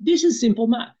 so this is simple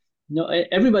math.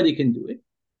 Everybody can do it,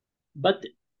 but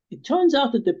it turns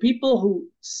out that the people who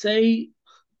say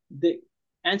the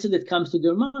answer that comes to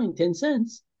their mind, 10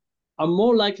 cents, are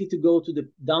more likely to go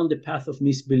down the path of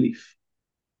misbelief.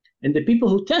 And the people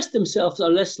who test themselves are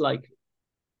less likely.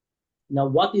 Now,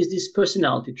 what is this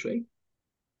personality trait?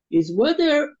 Is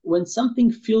whether when something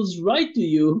feels right to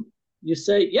you, you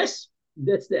say, yes,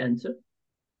 that's the answer,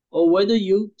 or whether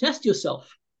you test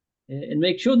yourself and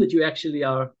make sure that you actually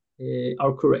are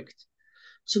correct.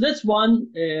 So that's one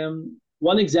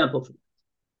example.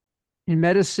 In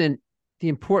medicine, the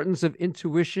importance of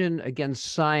intuition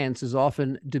against science is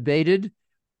often debated.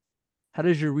 How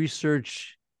does your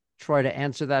research try to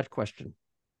answer that question?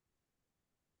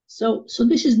 So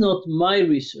this is not my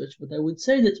research, but I would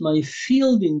say that my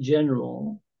field in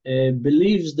general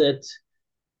believes that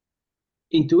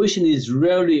intuition is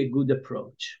rarely a good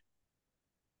approach.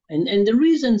 And the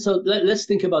reason, so let's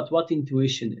think about what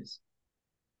intuition is.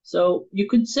 So you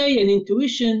could say an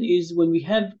intuition is when we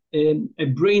have a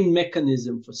brain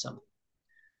mechanism for something.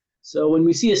 So when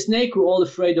we see a snake, we're all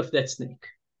afraid of that snake,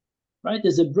 right?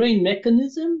 There's a brain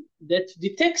mechanism that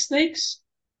detects snakes.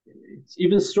 It's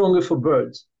even stronger for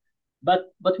birds.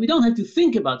 But we don't have to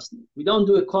think about snakes. We don't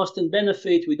do a cost and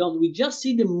benefit. We just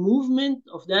see the movement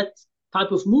of that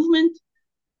type of movement,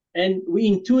 and we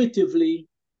intuitively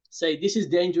say, this is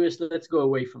dangerous, let's go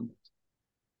away from it.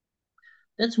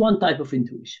 That's one type of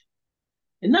intuition.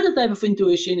 Another type of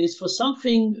intuition is for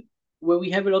something where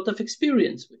we have a lot of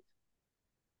experience with.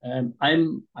 I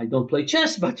don't play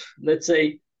chess, but let's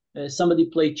say somebody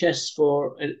played chess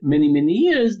for many, many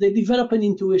years, they develop an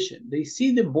intuition. They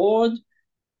see the board,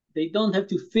 they don't have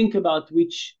to think about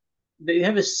they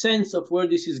have a sense of where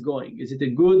this is going. Is it a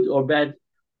good or bad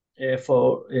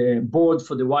board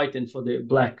for the white and for the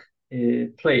black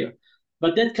player?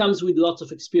 But that comes with lots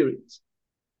of experience.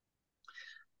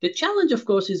 The challenge, of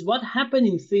course, is what happens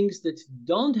in things that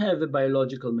don't have a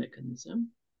biological mechanism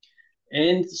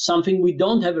and something we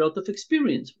don't have a lot of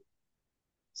experience with.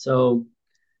 So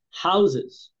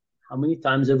houses, how many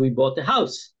times have we bought a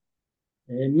house?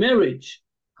 Marriage,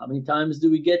 how many times do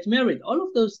we get married? All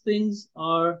of those things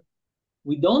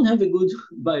we don't have a good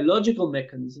biological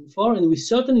mechanism for, and we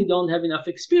certainly don't have enough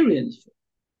experience for.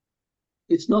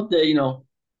 It's not the,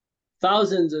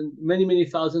 thousands and many, many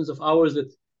thousands of hours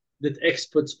that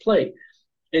experts play.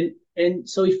 And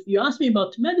so if you ask me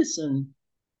about medicine,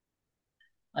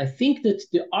 I think that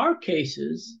there are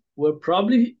cases where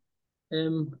probably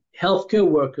healthcare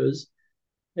workers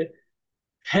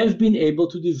have been able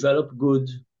to develop good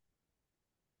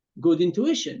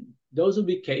intuition. Those will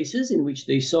be cases in which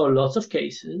they saw lots of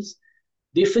cases,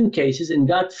 different cases, and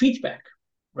got feedback,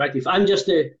 right? If I'm just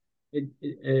a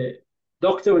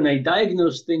doctor and I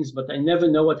diagnose things, but I never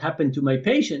know what happened to my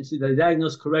patients, did I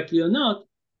diagnose correctly or not,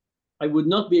 I would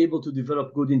not be able to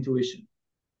develop good intuition.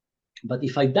 But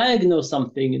if I diagnose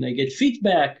something and I get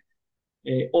feedback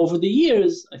over the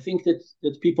years, I think that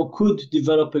people could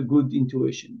develop a good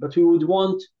intuition. But we would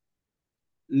want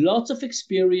lots of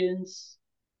experience,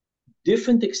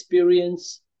 different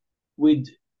experience with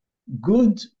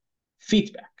good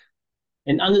feedback.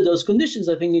 And under those conditions,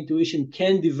 I think intuition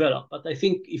can develop. But I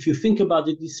think if you think about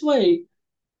it this way,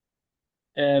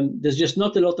 there's just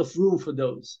not a lot of room for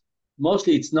those.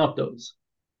 Mostly it's not those.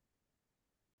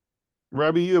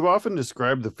 Robbie, you have often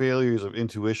described the failures of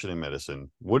intuition in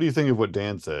medicine. What do you think of what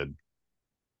Dan said?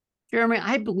 Jeremy,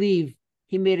 I believe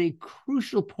he made a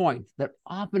crucial point that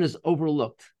often is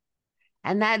overlooked.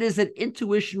 And that is that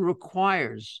intuition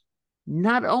requires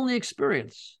not only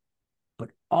experience,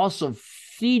 but also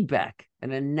feedback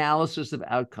and analysis of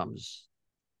outcomes.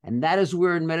 And that is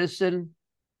where in medicine,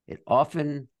 it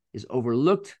often is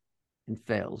overlooked and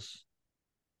fails.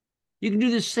 You can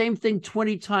do the same thing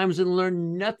 20 times and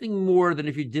learn nothing more than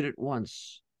if you did it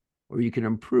once, or you can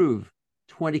improve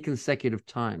 20 consecutive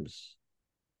times.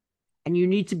 And you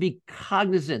need to be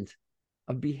cognizant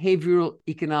of behavioral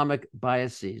economic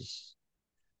biases.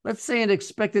 Let's say an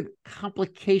expected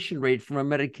complication rate from a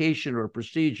medication or a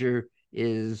procedure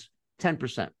is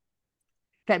 10%.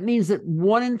 That means that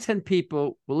 1 in 10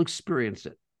 people will experience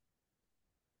it.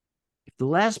 If the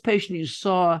last patient you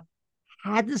saw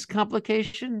had this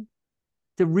complication,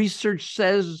 the research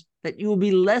says that you will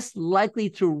be less likely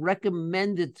to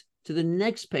recommend it to the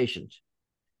next patient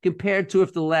compared to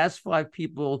if the last 5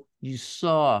 people you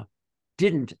saw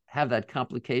didn't have that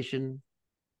complication.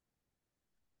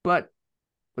 But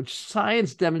what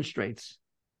science demonstrates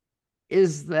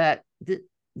is that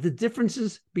the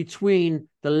differences between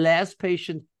the last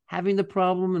patient having the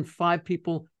problem and 5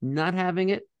 people not having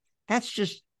it, that's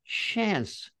just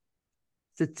chance.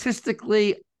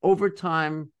 Statistically, over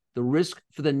time, the risk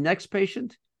for the next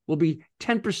patient will be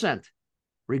 10%,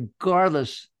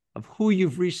 regardless of who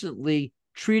you've recently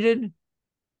treated.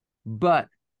 But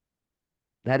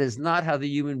that is not how the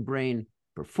human brain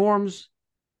performs,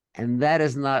 and that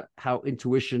is not how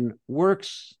intuition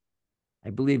works.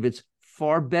 I believe it's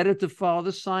far better to follow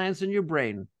the science in your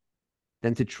brain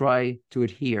than to try to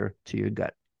adhere to your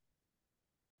gut.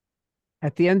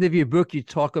 At the end of your book, you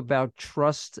talk about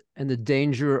trust and the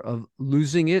danger of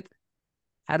losing it.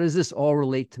 How does this all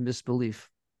relate to misbelief?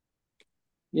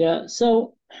 Yeah,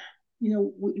 so,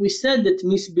 we said that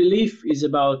misbelief is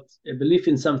about a belief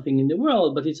in something in the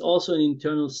world, but it's also an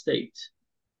internal state.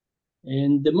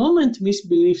 And the moment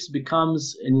misbeliefs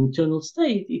becomes an internal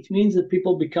state, it means that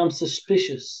people become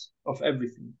suspicious of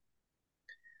everything.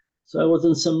 So I was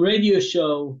on some radio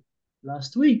show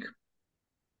last week,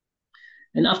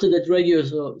 and after that radio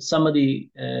show, somebody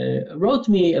wrote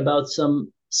me about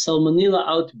some salmonella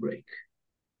outbreak.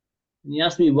 And he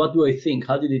asked me, what do I think?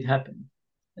 How did it happen?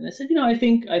 And I said, I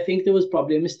think there was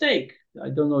probably a mistake. I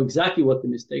don't know exactly what the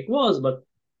mistake was, but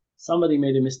somebody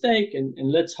made a mistake, and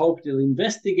let's hope they'll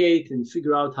investigate and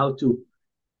figure out how to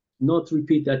not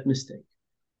repeat that mistake.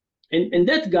 And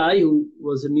that guy who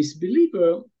was a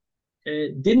misbeliever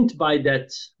didn't buy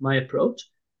my approach.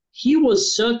 He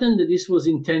was certain that this was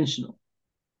intentional.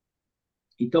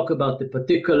 He talked about the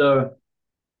particular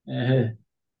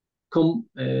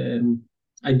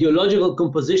ideological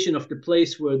composition of the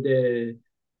place where the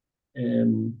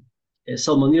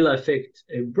salmonella effect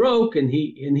broke, and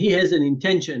he has an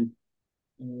intention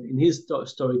in his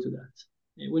story to that.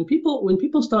 When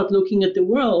people start looking at the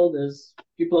world as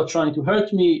people are trying to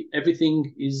hurt me,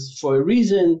 everything is for a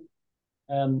reason.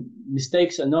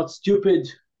 Mistakes are not stupid;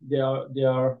 they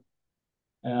are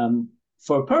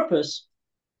for a purpose.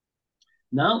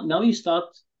 Now you start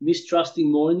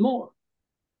mistrusting more and more.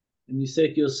 and you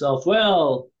say to yourself,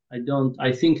 well,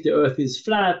 I think the earth is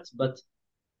flat, but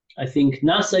I think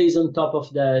NASA is on top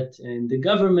of that, and the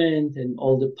government and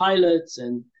all the pilots,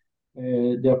 and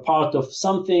they're part of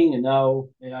something. And now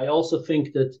I also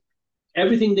think that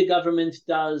everything the government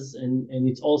does, and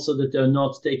it's also that they're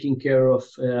not taking care of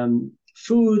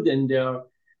food, and they're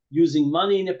using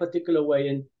money in a particular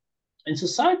way. And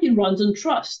society runs on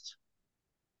trust.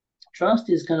 Trust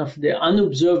is kind of the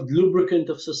unobserved lubricant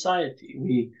of society.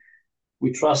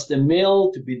 We trust the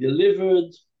mail to be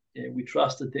delivered. We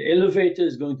trust that the elevator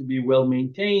is going to be well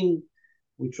maintained.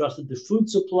 We trust that the food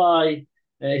supply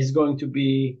is going to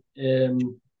be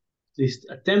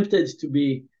attempted to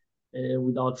be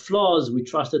without flaws. We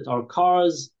trust that our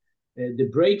cars, the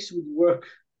brakes would work.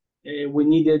 We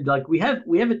needed, like we have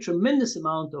a tremendous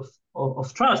amount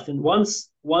of trust. And once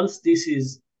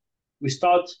we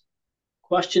start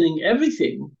questioning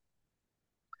everything,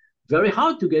 very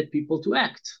hard to get people to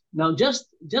act. Now, just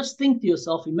think to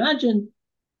yourself, imagine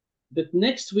that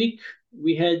next week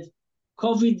we had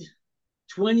COVID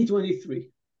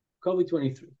 2023.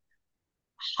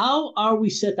 How are we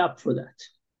set up for that?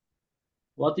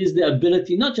 What is the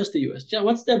ability, not just the US,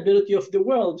 what's the ability of the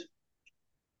world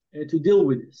to deal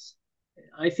with this?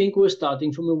 I think we're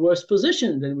starting from a worse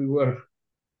position than we were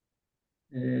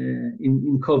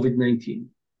in COVID-19.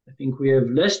 I think we have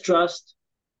less trust,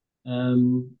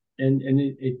 and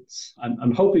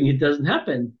I'm hoping it doesn't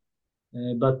happen.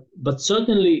 But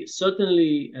certainly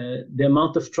the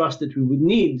amount of trust that we would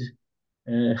need,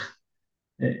 the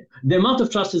amount of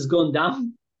trust has gone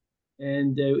down,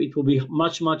 and it will be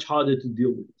much harder to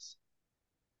deal with this.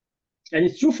 And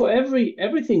it's true for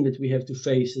everything that we have to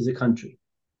face as a country.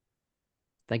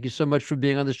 Thank you so much for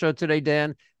being on the show today,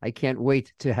 Dan. I can't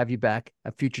wait to have you back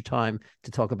at future time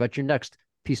to talk about your next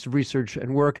piece of research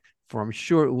and work, for I'm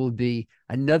sure it will be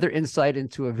another insight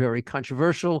into a very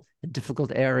controversial and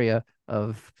difficult area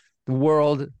of the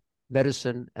world,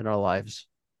 medicine, and our lives.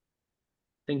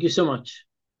 Thank you so much.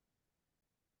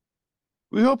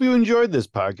 We hope you enjoyed this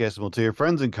podcast and will tell your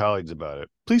friends and colleagues about it.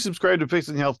 Please subscribe to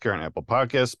Fixing Healthcare on Apple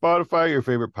Podcasts, Spotify, or your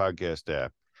favorite podcast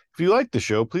app. If you like the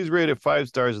show, please rate it 5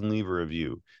 stars and leave a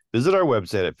review. Visit our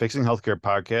website at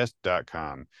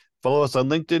fixinghealthcarepodcast.com. Follow us on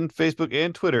LinkedIn, Facebook,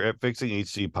 and Twitter at Fixing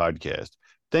HC Podcast.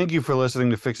 Thank you for listening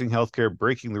to Fixing Healthcare,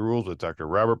 Breaking the Rules with Dr.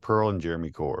 Robert Pearl and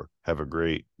Jeremy Corr. Have a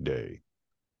great day.